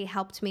really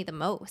helped me the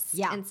most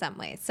in some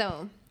ways.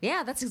 So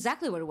Yeah, that's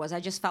exactly what it was. I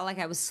just felt like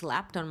I was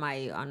slapped on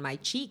my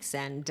cheeks,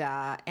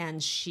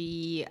 and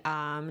she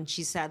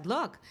said,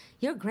 "Look,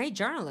 you're a great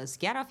journalist.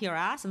 Get off your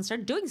ass and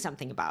start doing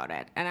something about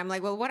it." And I'm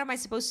like, "Well, what am I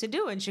supposed to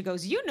do?" And she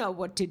goes, "You know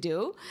what to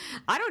do.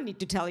 I don't need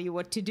to tell you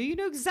what to do. You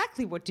know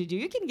exactly what to do.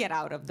 You can get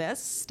out of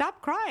this.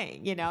 Stop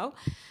crying, you know."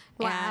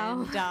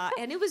 Wow.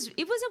 And it was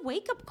a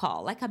wake up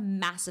call, like a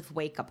massive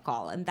wake up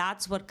call, and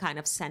that's what kind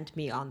of sent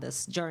me on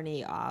this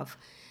journey of,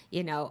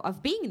 you know,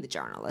 of being the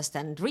journalist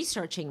and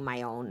researching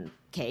my own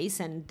case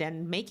and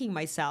then making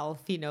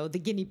myself, you know, the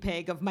guinea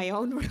pig of my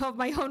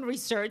own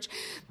research,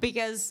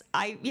 because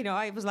I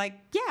was like,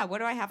 yeah, what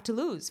do I have to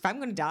lose? If I'm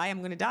going to die, I'm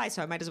going to die,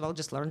 so I might as well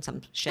just learn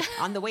some shit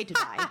on the way to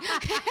die.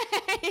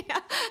 You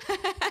know?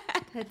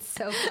 That's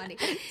so funny.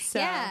 So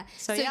yeah.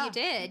 You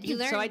did. You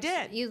learned. So I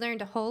did. You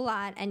learned a whole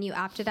lot, and you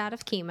opted out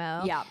of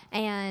chemo. Yeah.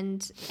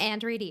 And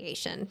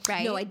radiation,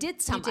 right? No, I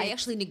did some. I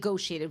actually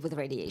negotiated with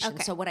radiation.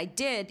 Okay. So what I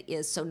did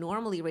is, so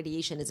normally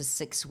radiation is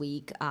a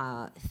 6-week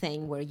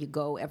thing where you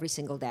go every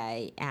single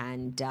day,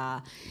 and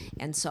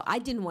so I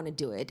didn't want to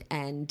do it,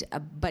 and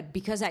but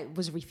because I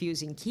was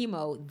refusing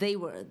chemo,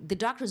 the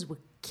doctors were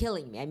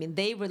killing me. I mean,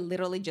 they were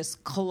literally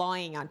just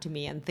clawing onto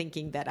me and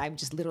thinking that I'm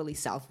just literally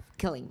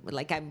self-killing,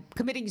 like I'm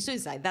committing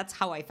suicide. That's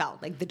how I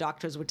felt. Like the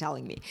doctors were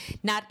telling me,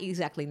 not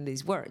exactly in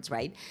these words,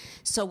 right?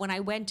 So when I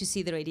went to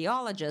see the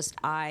radiologist,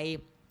 I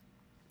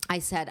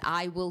said,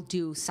 I will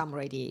do some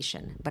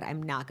radiation, but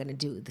I'm not going to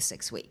do the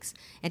 6 weeks.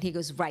 And he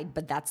goes, right,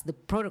 but that's the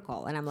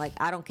protocol. And I'm like,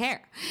 I don't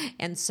care.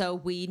 And so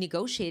we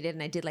negotiated,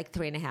 and I did like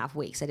 3.5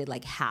 weeks. I did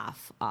like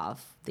half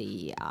of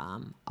the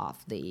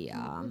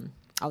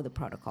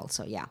protocol.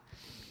 So yeah.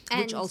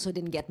 Which also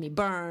didn't get me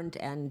burned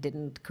and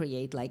didn't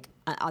create like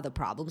other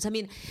problems. I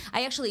mean,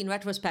 I actually, in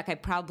retrospect, I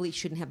probably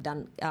shouldn't have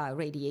done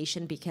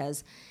radiation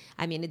because,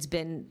 I mean, it's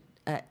been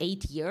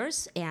 8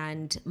 years,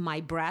 and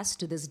my breast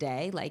to this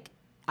day, like,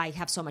 I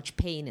have so much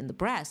pain in the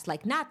breast,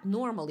 like not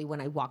normally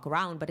when I walk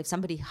around, but if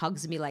somebody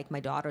hugs me like my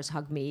daughters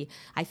hug me,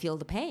 I feel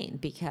the pain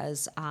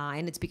because,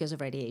 and it's because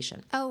of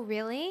radiation. Oh,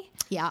 really?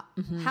 Yeah.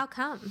 Mm-hmm. How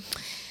come?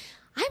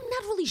 I'm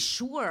not really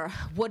sure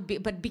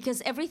but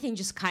because everything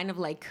just kind of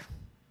like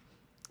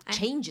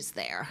changes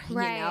there,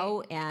 right. You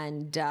know,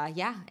 and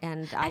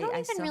and I don't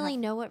even really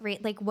know what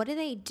what do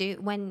they do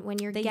when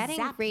you're getting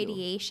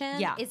radiation?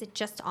 Yeah. Is it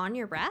just on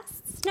your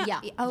breasts? No. Yeah.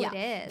 Oh, yeah.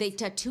 it is. They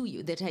tattoo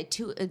you.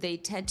 They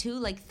tattoo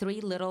like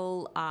three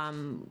little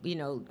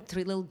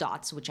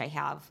dots, which I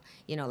have,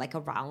 you know, like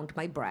around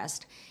my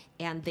breast,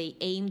 and they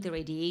aim the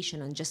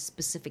radiation on just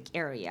specific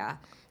area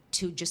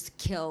to just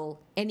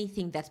kill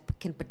anything that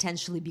can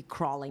potentially be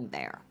crawling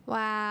there.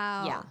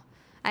 Wow. Yeah.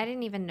 I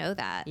didn't even know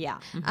that. Yeah.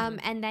 Mm-hmm.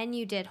 And then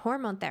you did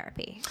hormone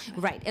therapy.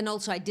 Right. And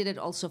also I did it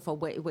also for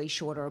way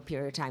shorter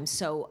period of time.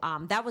 So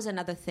that was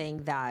another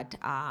thing that,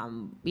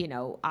 you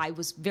know, I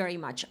was very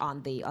much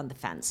on the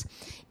fence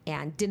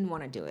and didn't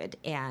want to do it.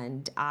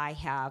 And I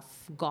have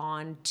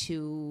gone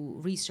to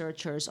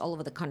researchers all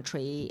over the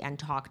country and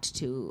talked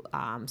to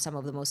some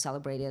of the most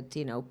celebrated,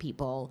 you know,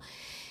 people.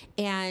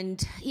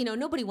 And, you know,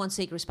 nobody wants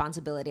to take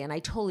responsibility. And I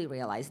totally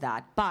realize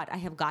that. But I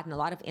have gotten a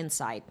lot of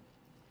insight.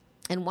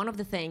 And one of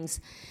the things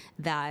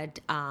that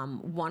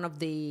one of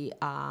the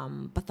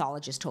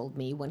pathologists told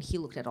me when he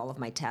looked at all of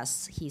my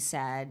tests, he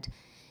said,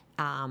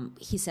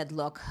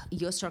 look,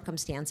 your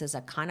circumstances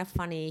are kind of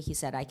funny. He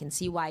said, I can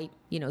see why,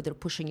 you know, they're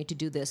pushing you to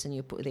do this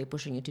and they're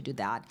pushing you to do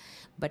that.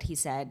 But he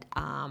said,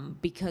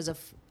 because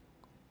of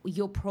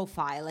your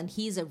profile, and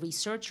he's a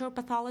researcher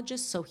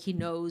pathologist, so he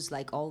knows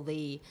like all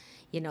the,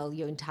 you know,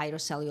 your entire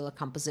cellular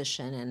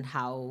composition and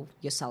how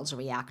your cells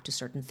react to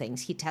certain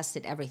things. He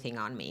tested everything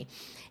on me.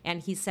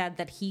 And he said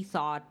that he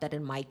thought that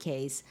in my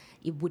case,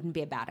 it wouldn't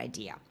be a bad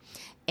idea.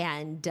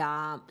 And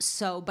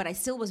but I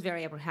still was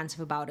very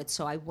apprehensive about it.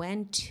 So I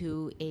went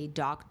to a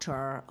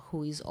doctor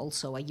who is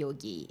also a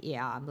yogi,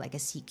 like a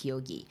Sikh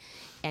yogi.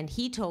 And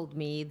he told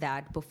me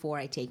that before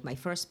I take my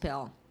first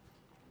pill,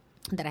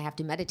 that I have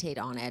to meditate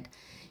on it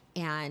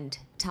and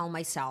tell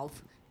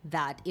myself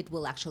that it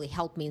will actually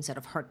help me instead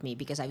of hurt me,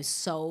 because I was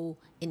so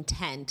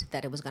intent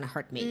that it was going to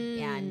hurt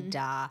me.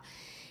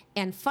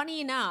 And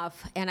funny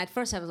enough, and at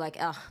first I was like,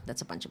 oh,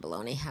 that's a bunch of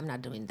baloney. I'm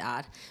not doing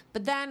that.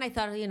 But then I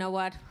thought, you know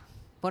what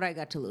do I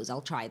got to lose?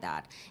 I'll try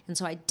that. And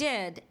so I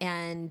did.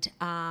 And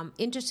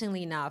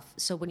interestingly enough,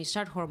 so when you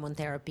start hormone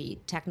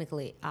therapy,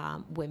 technically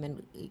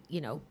women,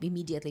 you know,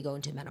 immediately go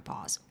into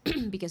menopause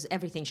because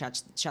everything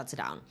shuts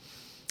down.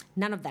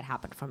 None of that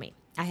happened for me.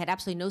 I had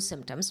absolutely no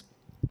symptoms.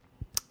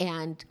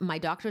 And my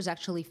doctors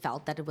actually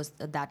felt that it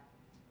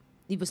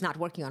was not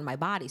working on my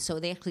body. So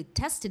they actually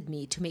tested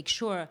me to make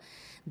sure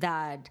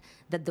that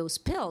those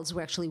pills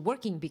were actually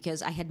working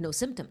because I had no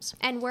symptoms.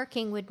 And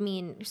working would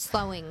mean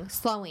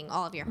slowing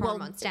all of your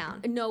hormones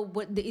down. No,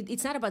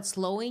 it's not about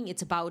slowing.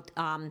 It's about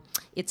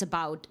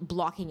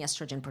blocking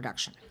estrogen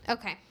production.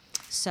 Okay.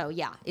 So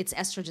yeah, it's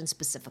estrogen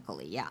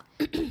specifically. Yeah.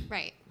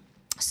 Right.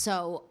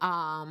 So.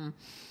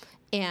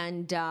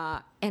 And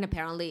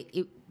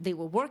apparently they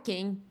were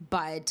working,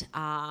 but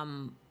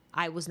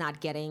I wasn't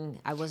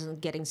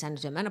getting sent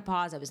into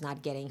menopause. I was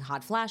not getting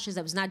hot flashes.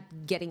 I was not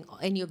getting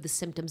any of the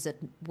symptoms that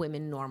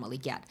women normally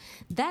get.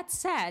 That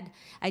said,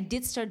 I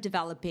did start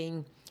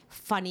developing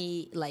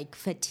funny like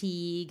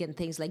fatigue and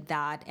things like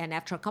that. And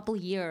after a couple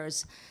of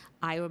years,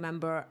 I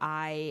remember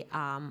I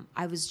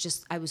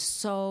was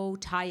so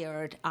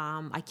tired.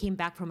 I came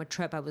back from a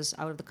trip. I was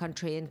out of the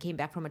country and came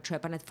back from a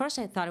trip. And at first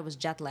I thought it was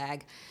jet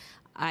lag.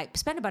 I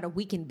spent about a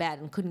week in bed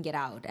and couldn't get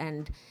out.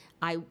 And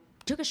I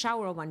took a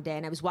shower one day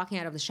and I was walking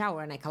out of the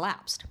shower and I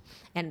collapsed.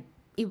 And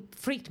it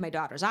freaked my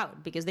daughters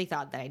out because they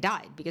thought that I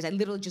died because I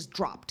literally just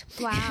dropped.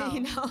 Wow.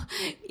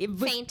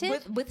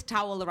 Fainted? With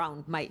towel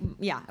around my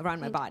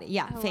body.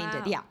 Yeah, oh,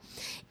 fainted. Wow. Yeah.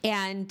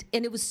 And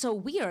it was so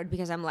weird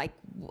because I'm like,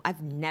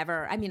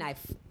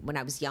 when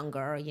I was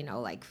younger,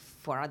 like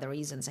for other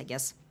reasons, I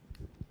guess.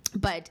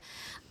 But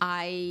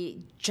I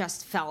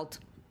just felt,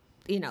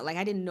 like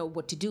I didn't know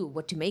what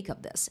to make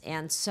of this.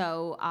 And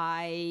so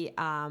I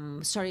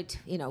started,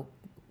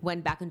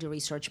 went back into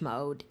research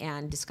mode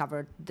and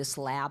discovered this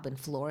lab in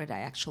Florida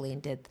actually and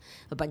did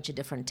a bunch of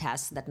different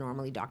tests that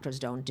normally doctors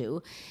don't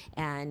do,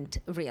 and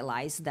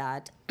realized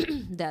that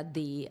that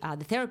the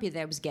therapy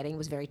that I was getting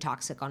was very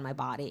toxic on my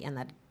body, and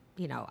that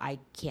I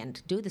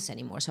can't do this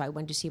anymore. So I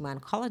went to see my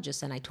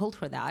oncologist and I told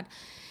her that,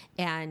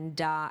 and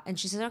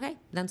she said, okay,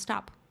 then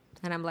stop.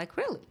 And I'm like,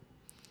 really?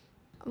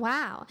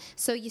 Wow.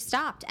 So you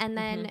stopped. And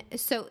then,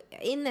 so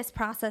in this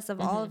process of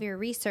all of your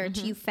research,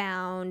 you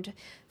found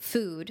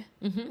food,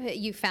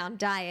 you found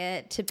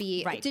diet to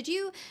be, right.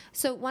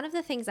 So one of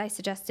the things I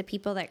suggest to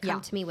people that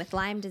come to me with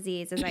Lyme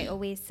disease is I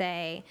always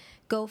say,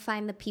 go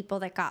find the people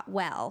that got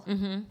well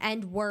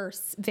and were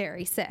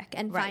very sick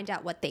and find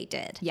out what they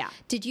did. Yeah.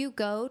 Did you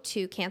go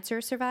to cancer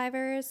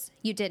survivors?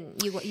 You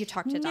didn't. You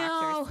talked to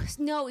doctors?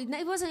 No,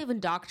 it wasn't even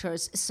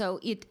doctors. So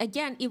it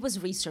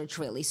was research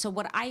really. So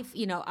what I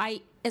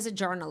as a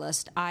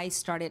journalist, I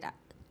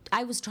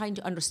was trying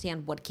to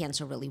understand what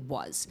cancer really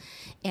was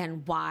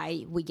and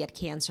why we get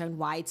cancer and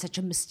why it's such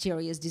a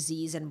mysterious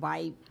disease and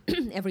why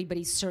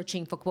everybody's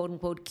searching for quote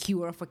unquote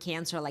cure for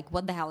cancer. Like,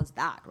 what the hell is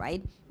that,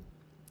 right?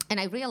 And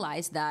I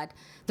realized that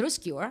there is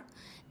cure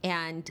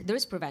and there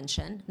is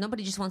prevention.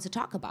 Nobody just wants to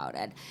talk about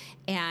it.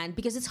 And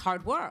because it's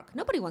hard work.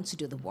 Nobody wants to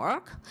do the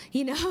work.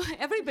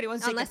 Everybody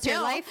wants to unless take a your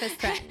pill. life is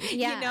threatened.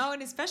 Yeah.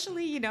 And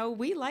especially,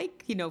 we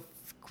like,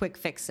 quick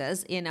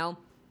fixes,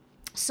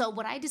 So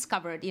what I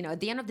discovered, at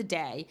the end of the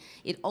day,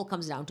 it all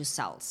comes down to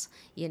cells,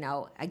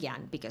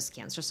 again, because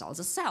cancer cells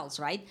are cells,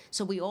 right?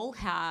 So we all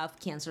have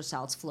cancer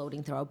cells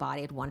floating through our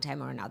body at one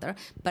time or another,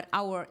 but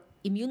our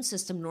immune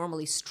system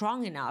normally is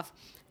strong enough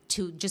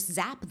to just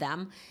zap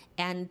them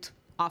and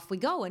off we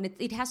go. And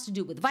it has to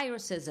do with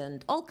viruses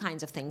and all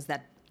kinds of things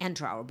that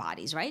enter our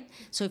bodies, right?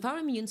 So if our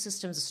immune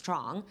systems are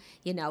strong,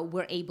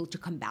 we're able to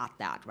combat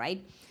that,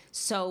 right?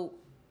 So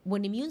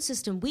when immune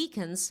system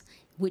weakens,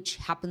 which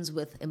happens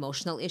with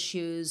emotional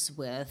issues,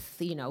 with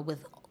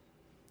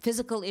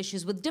physical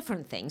issues, with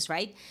different things,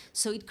 right?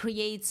 So it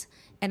creates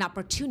an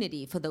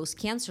opportunity for those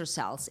cancer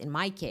cells, in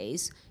my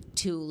case,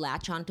 to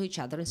latch onto each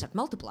other and start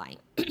multiplying.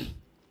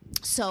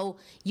 So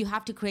you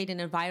have to create an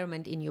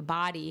environment in your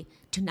body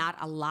to not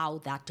allow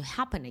that to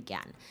happen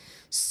again.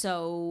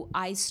 So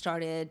I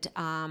started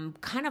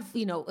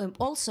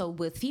also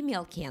with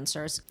female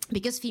cancers,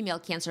 because female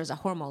cancers are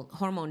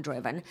hormone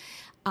driven.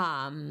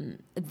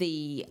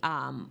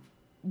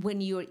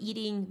 When you're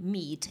eating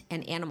meat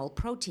and animal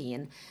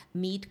protein,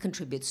 meat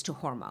contributes to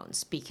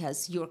hormones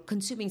because you're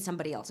consuming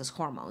somebody else's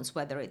hormones,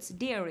 whether it's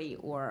dairy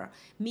or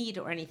meat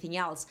or anything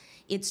else.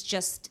 It's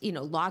just,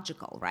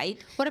 logical,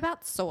 right? What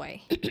about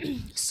soy?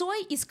 Soy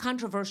is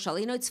controversial.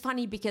 It's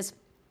funny because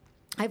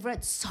I've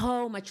read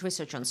so much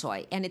research on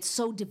soy and it's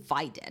so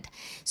divided.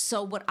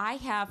 So what I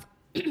have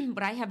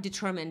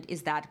determined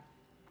is that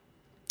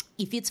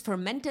if it's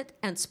fermented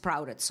and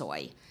sprouted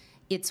soy,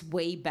 it's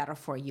way better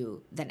for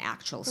you than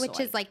actual soy. Which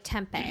is like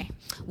tempeh.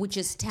 Which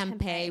is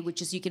tempeh,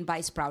 which is you can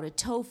buy sprouted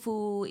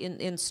tofu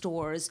in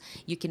stores.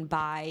 You can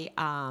buy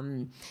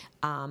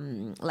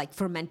like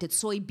fermented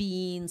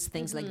soybeans,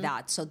 things like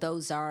that. So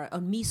those are,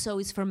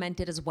 miso is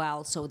fermented as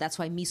well. So that's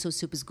why miso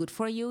soup is good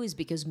for you, is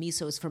because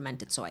miso is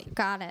fermented soy.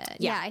 Got it.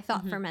 Yeah, I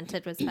thought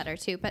fermented was better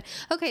too. But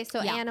okay,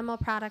 so animal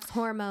products,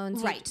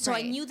 hormones. Right. So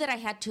I knew that I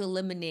had to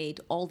eliminate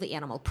all the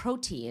animal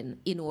protein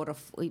in order,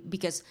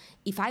 because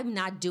if I'm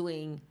not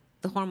doing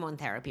the hormone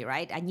therapy,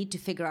 right, I need to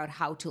figure out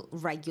how to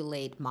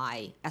regulate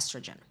my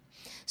estrogen.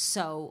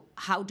 So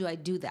how do I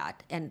do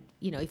that? And,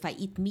 if I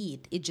eat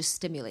meat, it just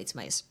stimulates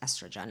my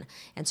estrogen.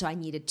 And so I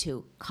needed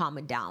to calm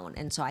it down.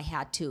 And so I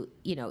had to,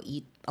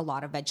 eat a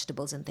lot of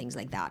vegetables and things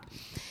like that.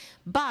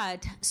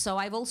 But so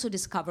I've also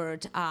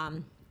discovered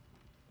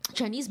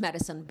Chinese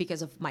medicine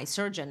because of my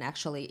surgeon.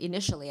 Actually,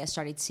 initially I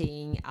started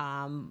seeing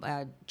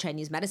a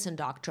Chinese medicine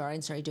doctor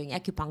and started doing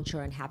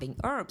acupuncture and having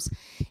herbs.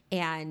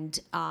 And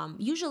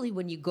usually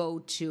when you go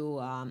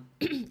to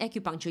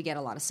acupuncture, you get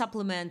a lot of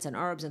supplements and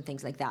herbs and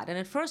things like that. And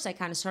at first I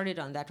kind of started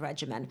on that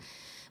regimen.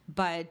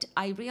 But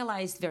I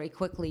realized very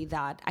quickly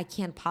that I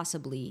can't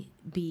possibly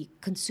be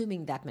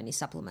consuming that many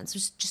supplements.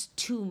 There's just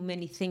too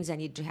many things I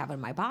need to have in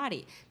my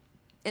body.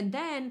 And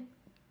then,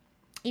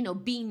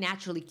 being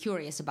naturally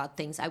curious about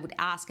things, I would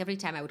ask every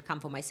time I would come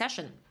for my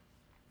session.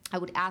 I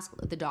would ask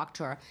the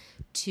doctor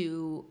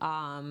to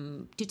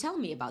tell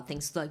me about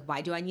things like,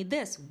 why do I need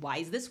this? Why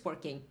is this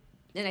working?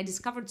 And I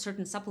discovered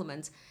certain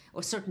supplements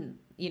or certain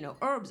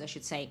herbs, I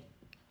should say,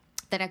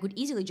 that I could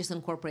easily just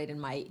incorporate in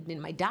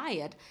my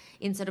diet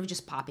instead of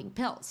just popping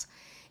pills.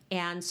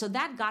 And so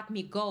that got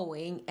me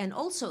going, and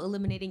also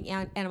eliminating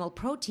animal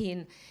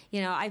protein.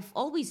 I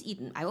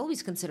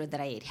always considered that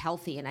I ate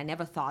healthy, and I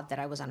never thought that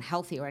I was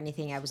unhealthy or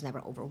anything. I was never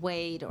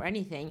overweight or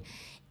anything.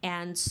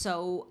 And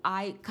so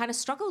I kind of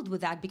struggled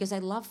with that because I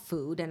love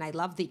food, and I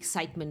love the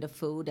excitement of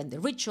food and the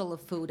ritual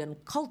of food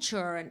and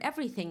culture and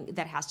everything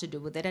that has to do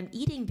with it. And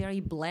eating very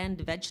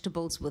bland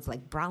vegetables with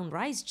like brown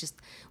rice just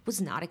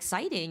was not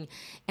exciting.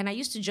 And I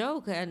used to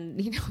joke,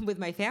 and with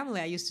my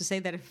family, I used to say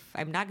that if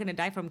I'm not going to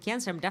die from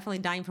cancer, I'm definitely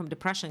dying from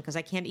depression because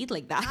I can't eat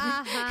like that.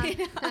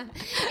 Uh-huh.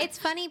 It's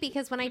funny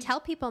because when I tell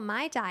people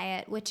my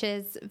diet, which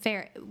is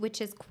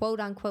quote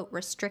unquote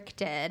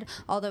restricted,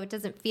 although it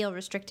doesn't feel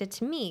restricted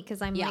to me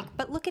because I'm like,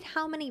 but look at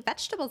how many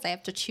vegetables I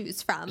have to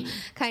choose from,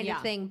 kind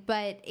of thing.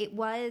 But it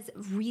was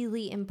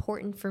really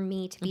important for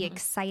me to be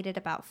excited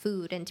about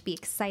food and to be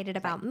excited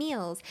about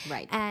meals.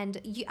 Right.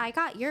 And I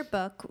got your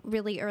book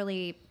really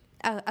early,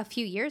 a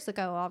few years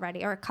ago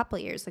already, or a couple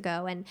years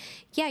ago, and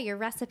your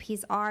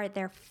recipes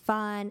they're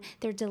fun,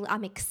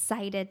 I'm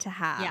excited to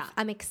have.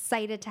 I'm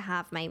excited to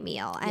have my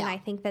meal, and I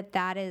think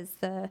that is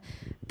the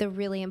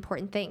really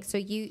important thing. So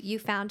you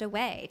found a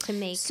way to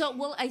make.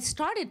 So I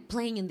started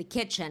playing in the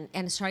kitchen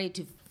and started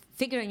to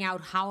figuring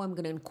out how I'm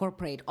going to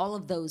incorporate all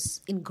of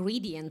those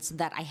ingredients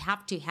that I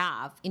have to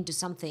have into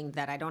something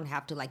that I don't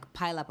have to like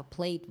pile up a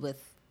plate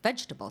with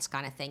vegetables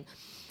kind of thing.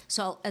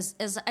 So as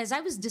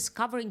I was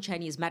discovering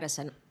Chinese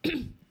medicine,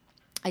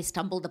 I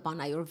stumbled upon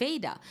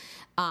Ayurveda,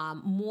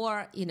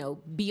 more,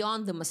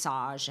 beyond the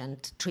massage and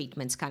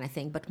treatments kind of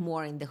thing, but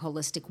more in the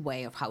holistic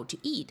way of how to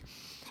eat.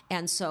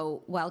 And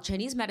so while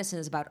Chinese medicine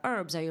is about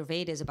herbs,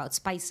 Ayurveda is about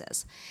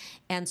spices.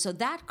 And so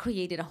that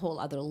created a whole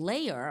other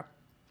layer.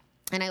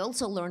 And I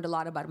also learned a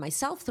lot about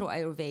myself through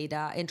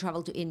Ayurveda and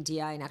traveled to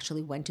India and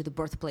actually went to the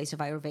birthplace of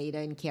Ayurveda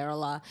in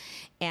Kerala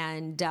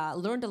and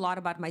learned a lot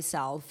about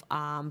myself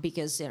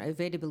because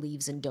Ayurveda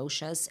believes in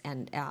doshas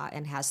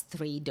and has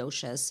 3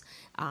 doshas,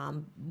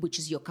 which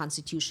is your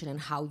constitution and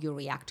how you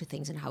react to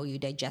things and how you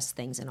digest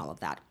things and all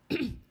of that.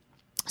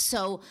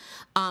 So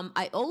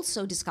I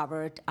also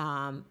discovered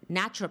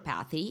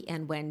naturopathy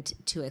and went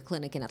to a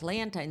clinic in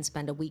Atlanta and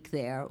spent a week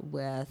there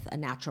with a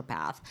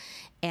naturopath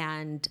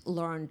and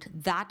learned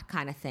that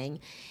kind of thing.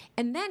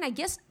 And then I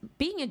guess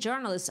being a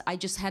journalist, I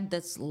just had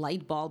this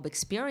light bulb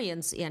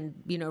experience and,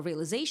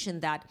 realization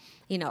that,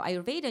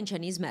 Ayurveda and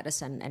Chinese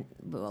medicine and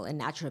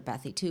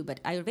naturopathy too,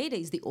 but Ayurveda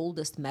is the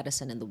oldest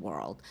medicine in the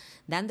world.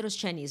 Then there's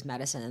Chinese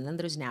medicine and then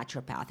there's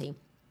naturopathy.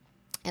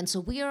 And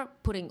so we are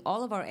putting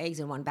all of our eggs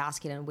in one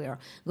basket and we're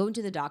going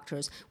to the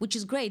doctors, which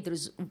is great.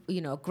 There's,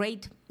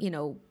 great,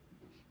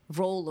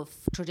 role of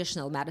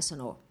traditional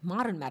medicine or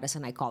modern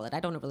medicine, I call it.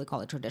 I don't really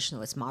call it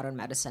traditional, it's modern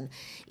medicine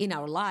in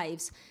our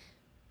lives.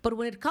 But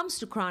when it comes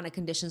to chronic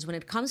conditions, when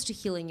it comes to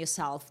healing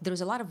yourself,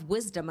 there's a lot of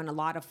wisdom and a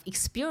lot of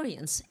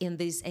experience in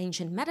these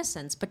ancient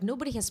medicines, but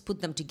nobody has put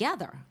them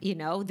together.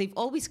 They've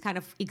always kind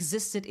of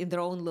existed in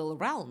their own little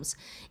realms.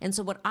 And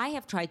so what I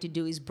have tried to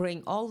do is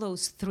bring all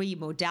those 3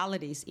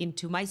 modalities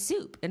into my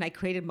soup, and I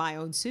created my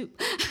own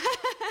soup.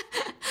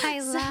 I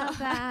love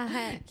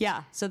that.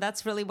 Yeah, so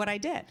that's really what I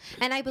did.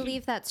 And I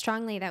believe that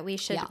strongly that we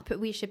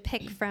should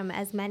pick from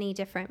as many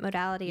different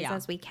modalities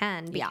as we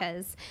can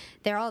because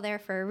they're all there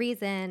for a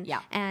reason.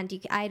 Yeah. And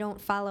I don't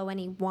follow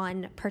any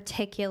one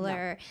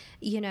particular,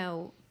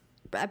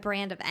 a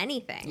brand of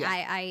anything. Yeah.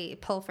 I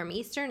pull from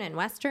Eastern and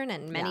Western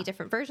and many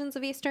different versions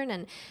of Eastern.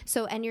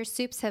 And your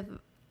soups have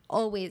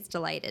always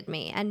delighted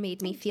me and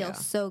made me feel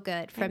so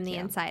good from the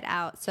inside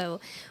out. So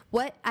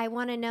what I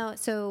want to know,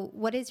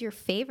 what is your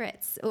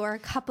favorites or a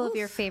couple of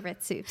your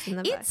favorite soups in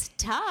the book? It's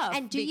tough.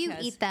 And do you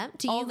eat them?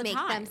 Do you make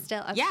them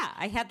still? Okay. Yeah,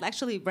 I had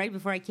actually right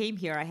before I came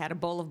here, I had a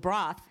bowl of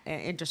broth.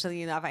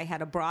 Interestingly enough, I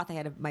had a broth. I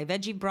had my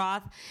veggie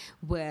broth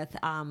with,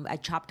 I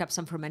chopped up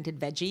some fermented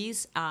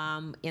veggies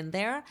in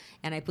there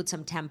and I put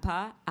some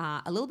tempeh,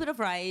 a little bit of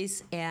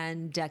rice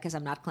and because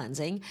I'm not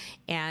cleansing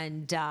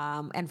and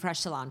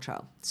fresh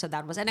cilantro. So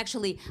that was, and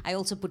actually I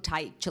also put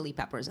Thai chili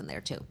peppers in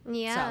there too.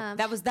 Yeah.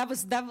 So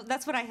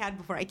that's what I had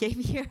before I came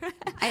here.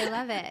 I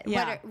love it.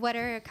 Yeah. What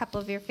are a couple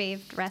of your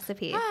favorite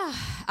recipes?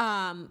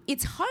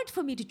 It's hard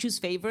for me to choose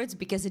favorites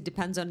because it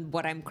depends on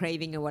what I'm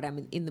craving and what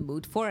I'm in the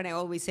mood for. And I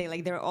always say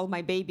like they're all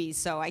my babies,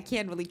 so I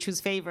can't really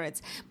choose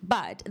favorites.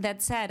 But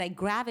that said, I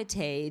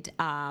gravitate,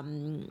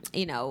 seasonally,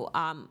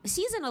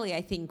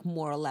 I think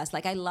more or less.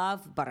 Like I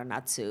love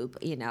butternut soup,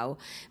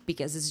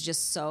 because it's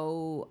just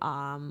so,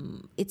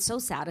 it's so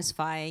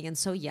satisfying and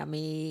so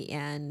yummy.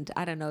 And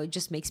I don't know, it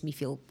just makes me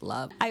feel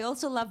loved. I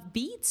also love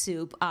beet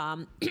soup.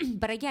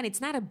 But again,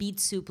 it's not a beet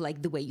soup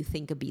like the way you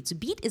think of beet. So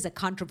beet is a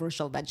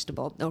controversial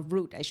vegetable, or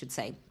root, I should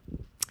say.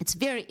 It's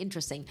very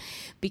interesting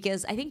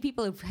because I think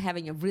people are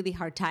having a really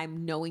hard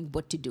time knowing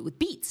what to do with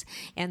beets.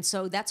 And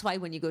so that's why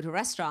when you go to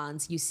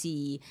restaurants, you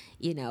see,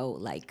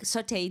 like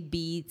sauteed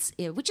beets,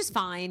 which is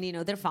fine,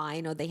 they're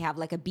fine. Or they have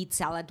like a beet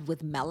salad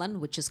with melon,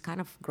 which is kind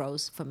of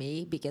gross for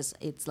me because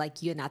it's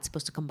like you're not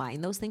supposed to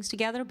combine those things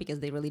together because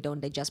they really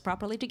don't digest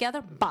properly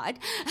together. But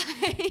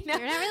you're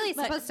not really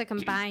supposed to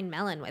combine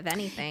melon with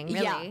anything,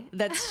 really. Yeah,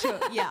 that's true.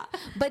 Yeah.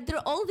 But there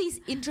are all these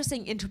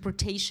interesting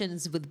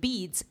interpretations with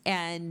beets,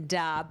 and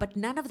but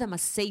none of them are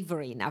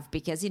savory enough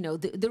because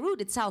the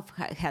root itself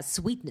has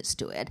sweetness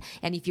to it,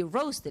 and if you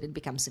roast it, it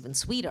becomes even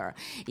sweeter.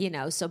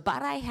 So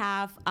but I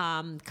have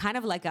kind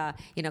of like a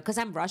because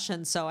I'm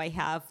Russian, so I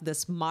have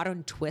this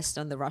modern twist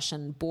on the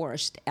Russian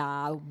borscht,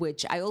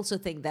 which I also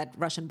think that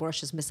Russian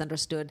borscht is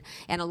misunderstood,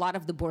 and a lot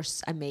of the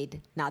borschts are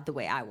made not the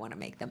way I want to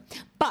make them.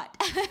 But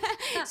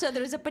so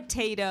there's a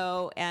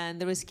potato,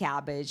 and there is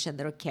cabbage, and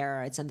there are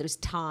carrots, and there's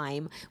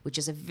thyme, which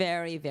is a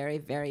very, very,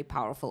 very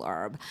powerful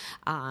herb,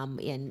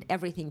 in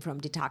everything from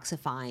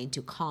detoxifying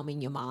to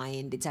calming your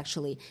mind. It's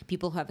actually,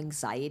 people who have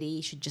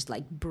anxiety should just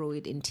like brew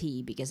it in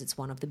tea because it's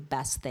one of the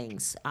best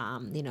things.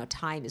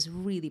 Thyme is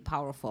really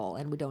powerful,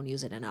 and we don't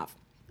use it enough.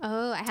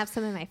 Oh, I have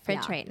some in my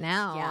fridge right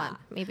now. Yeah.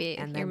 Maybe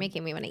you're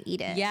making me want to eat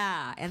it.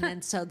 Yeah. And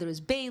then so there's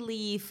bay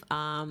leaf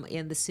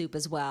in the soup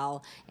as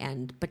well,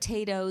 and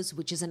potatoes,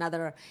 which is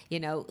another,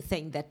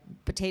 thing that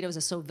potatoes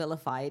are so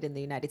vilified in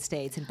the United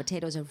States, and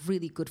potatoes are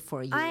really good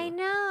for you. I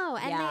know.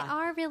 And they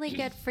are really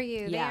good for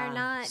you. They are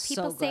not,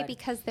 people say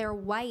because they're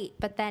white,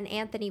 but then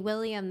Anthony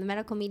William, the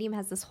medical medium,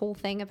 has this whole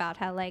thing about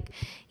how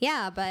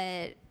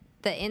but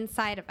the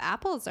inside of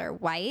apples are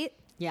white.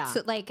 Yeah.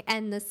 So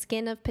and the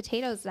skin of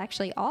potatoes is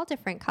actually all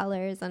different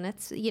colors, and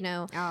it's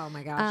Oh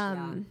my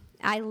gosh.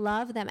 I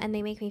love them, and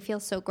they make me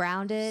feel so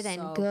grounded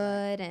and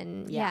good.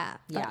 And yeah.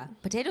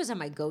 Potatoes are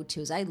my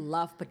go-tos. I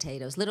love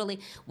potatoes. Literally,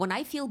 when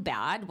I feel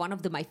bad, one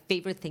of my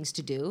favorite things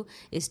to do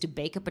is to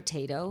bake a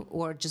potato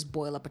or just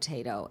boil a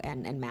potato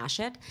and mash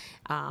it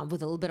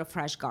with a little bit of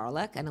fresh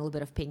garlic and a little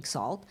bit of pink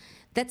salt.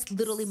 That's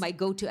literally my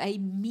go-to.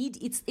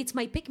 It's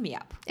my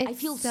pick-me-up. I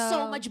feel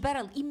so much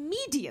better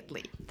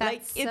immediately.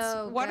 It's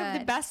one of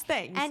the best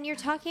things. And you're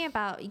talking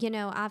about,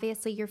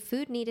 obviously your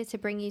food needed to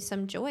bring you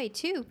some joy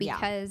too,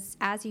 because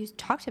as you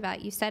talked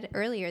about, you said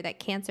earlier that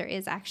cancer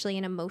is actually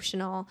an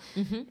emotional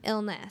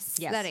illness,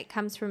 that it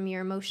comes from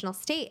your emotional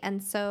state.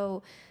 And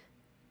so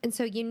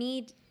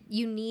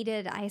you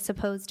needed, I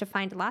suppose, to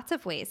find lots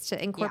of ways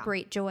to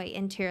incorporate joy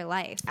into your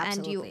life.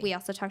 Absolutely. And we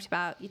also talked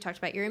about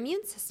your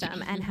immune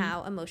system and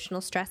how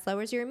emotional stress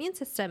lowers your immune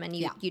system, and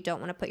you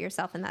don't want to put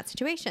yourself in that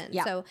situation.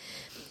 Yeah.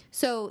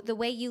 So the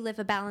way you live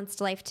a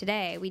balanced life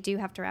today, we do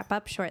have to wrap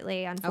up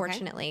shortly,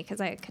 unfortunately, because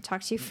I could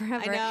talk to you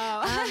forever.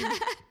 I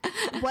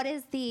know.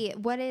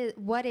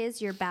 What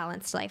is your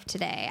balanced life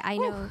today? I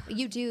know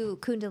you do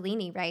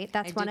Kundalini, right?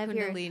 That's one of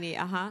your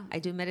Kundalini. I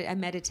do I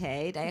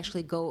meditate. I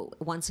actually go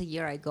once a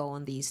year. I go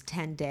on these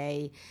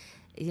 10-day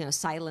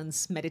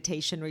silence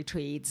meditation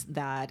retreats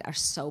that are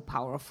so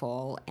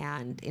powerful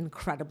and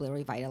incredibly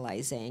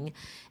revitalizing.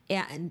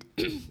 And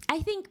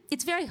I think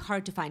it's very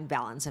hard to find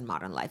balance in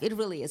modern life. It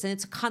really is. And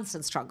it's a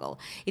constant struggle.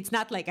 It's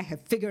not like I have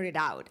figured it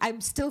out.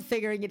 I'm still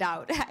figuring it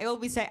out. I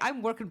always say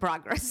I'm work in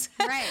progress.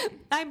 Right.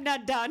 I'm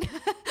not done.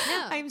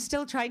 No. I'm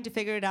still trying to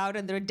figure it out.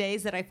 And there are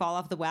days that I fall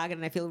off the wagon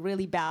and I feel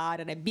really bad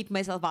and I beat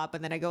myself up.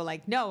 And then I go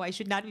no, I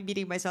should not be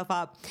beating myself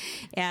up.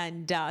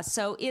 And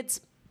so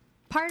it's,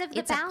 part of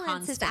the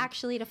balance is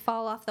actually to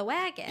fall off the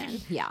wagon.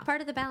 Yeah. Part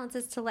of the balance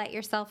is to let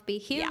yourself be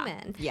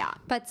human. Yeah.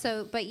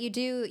 But you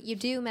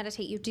do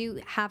meditate. You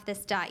do have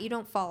this diet. You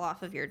don't fall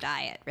off of your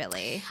diet,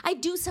 really. I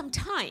do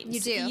sometimes. You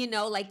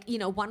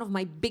do. One of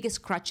my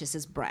biggest crutches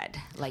is bread.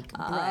 Bread.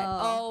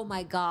 Oh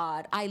my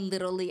God. I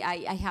literally,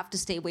 I have to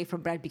stay away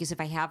from bread because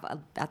if I have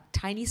a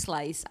tiny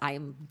slice, I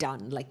am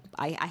done.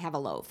 I have a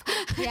loaf.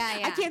 Yeah.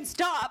 I can't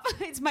stop.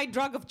 It's my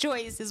drug of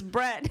choice is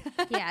bread.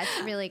 Yeah,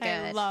 it's really good.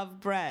 I love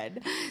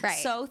bread. Right.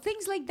 So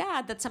things like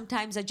that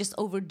sometimes I just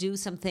overdo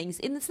some things.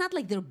 And it's not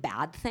like they're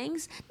bad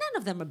things. None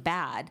of them are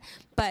bad.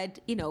 But,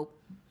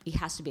 it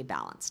has to be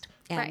balanced.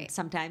 And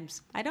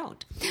sometimes I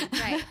don't.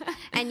 Right.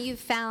 And you've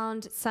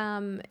found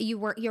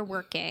you're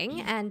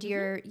working and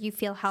you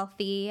feel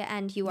healthy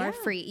and you are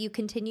free. You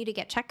continue to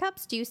get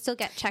checkups. Do you still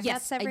get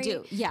checkups every? Yes, I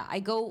do. Yeah. I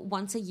go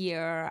once a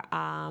year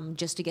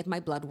just to get my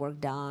blood work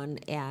done.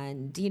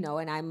 And,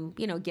 and I'm,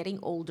 getting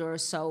older.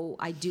 So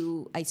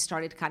I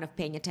started kind of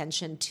paying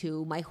attention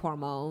to my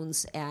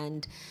hormones.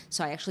 And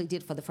so I actually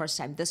did for the first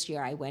time this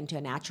year, I went to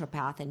a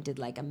naturopath and did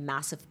a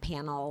massive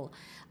panel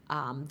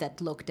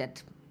that looked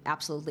at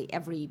absolutely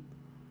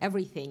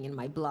everything in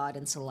my blood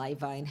and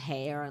saliva and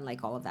hair and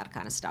all of that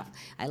kind of stuff.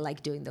 I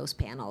like doing those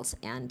panels,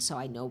 and so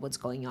I know what's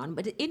going on.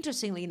 But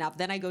interestingly enough,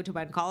 then I go to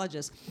my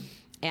oncologist,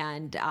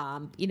 and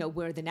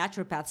where the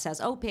naturopath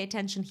says, "Oh, pay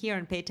attention here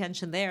and pay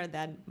attention there,"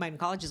 then my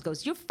oncologist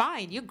goes, "You're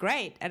fine, you're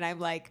great," and I'm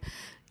like,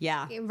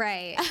 Yeah.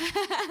 Right.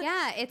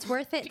 Yeah, it's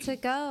worth it to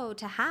go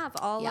to have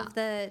all of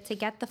to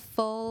get the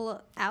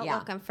full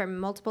outlook from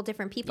multiple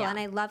different people. And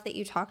I love that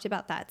you talked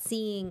about that,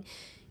 seeing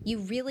you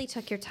really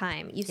took your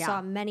time. You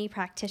saw many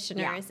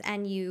practitioners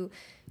and you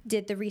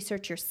did the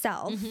research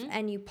yourself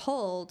and you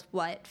pulled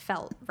what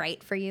felt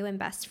right for you and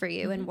best for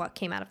you and what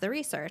came out of the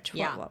research,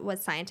 what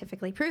was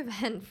scientifically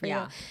proven for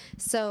you.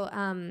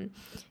 So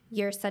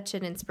you're such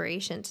an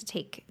inspiration to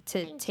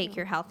take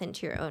your health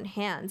into your own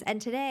hands. And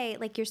today,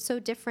 like, you're so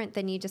different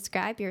than you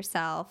describe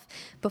yourself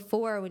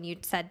before, when you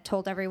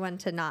told everyone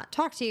to not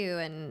talk to you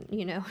and,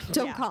 you know,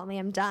 don't call me,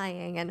 I'm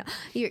dying. And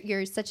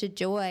you're such a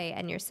joy,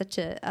 and you're such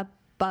a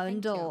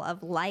bundle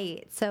of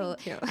light. So,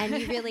 and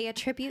you really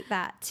attribute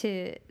that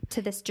to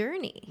this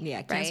journey.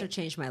 Yeah, cancer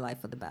changed my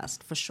life for the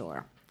best, for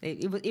sure.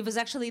 It was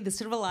actually the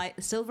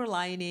silver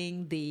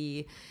lining,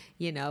 the,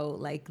 you know,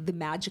 like the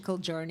magical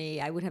journey.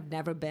 I would have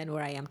never been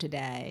where I am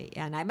today.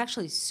 And I'm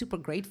actually super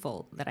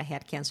grateful that I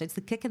had cancer. It's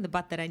the kick in the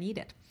butt that I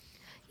needed.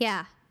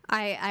 Yeah.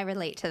 I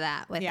relate to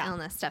that with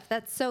illness stuff.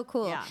 That's so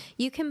cool. Yeah.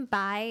 You can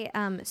buy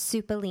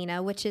Soup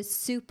Alina, which is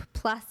soup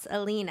plus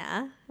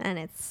Alina, and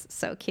it's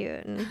so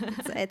cute. And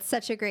it's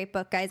such a great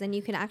book, guys. And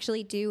you can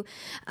actually do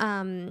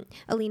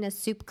Alina's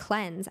soup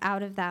cleanse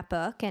out of that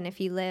book. And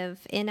if you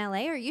live in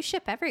LA, or you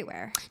ship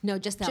everywhere? No,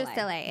 just LA. Just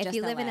LA. If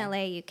you live in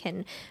LA, you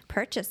can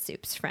purchase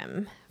soups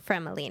from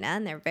Alina,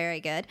 and they're very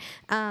good.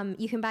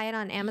 You can buy it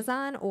on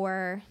Amazon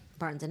or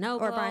Barnes &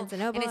 Noble.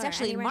 And it's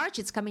actually in March.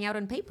 It's coming out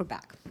on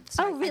paperback.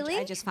 So really?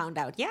 I just found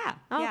out. Yeah.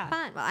 Oh,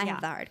 fun. Well, I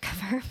have the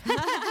hardcover.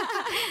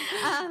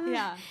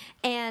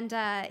 And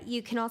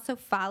you can also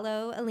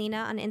follow Alina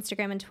on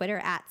Instagram and Twitter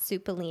at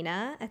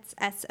Soupalina. It's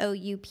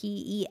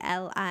SOUPELINALA,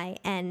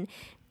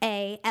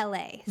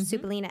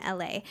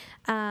 Soupalina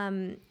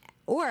LA.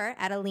 Or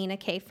at Alina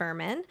K.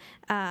 Furman.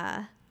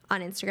 On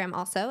Instagram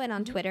also, and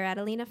on Twitter at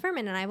Alina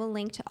Furman. And I will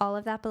link to all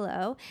of that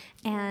below.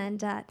 And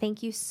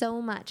thank you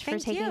so much for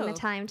taking the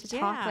time to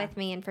talk with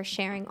me and for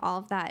sharing all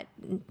of that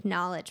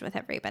knowledge with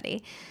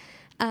everybody.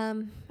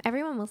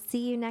 Everyone, we'll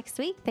see you next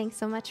week. Thanks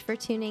so much for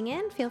tuning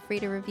in. Feel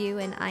free to review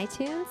in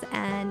iTunes,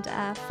 and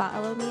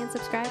follow me and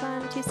subscribe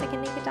on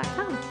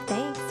twosickandnaked.com.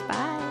 Thanks.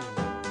 Bye.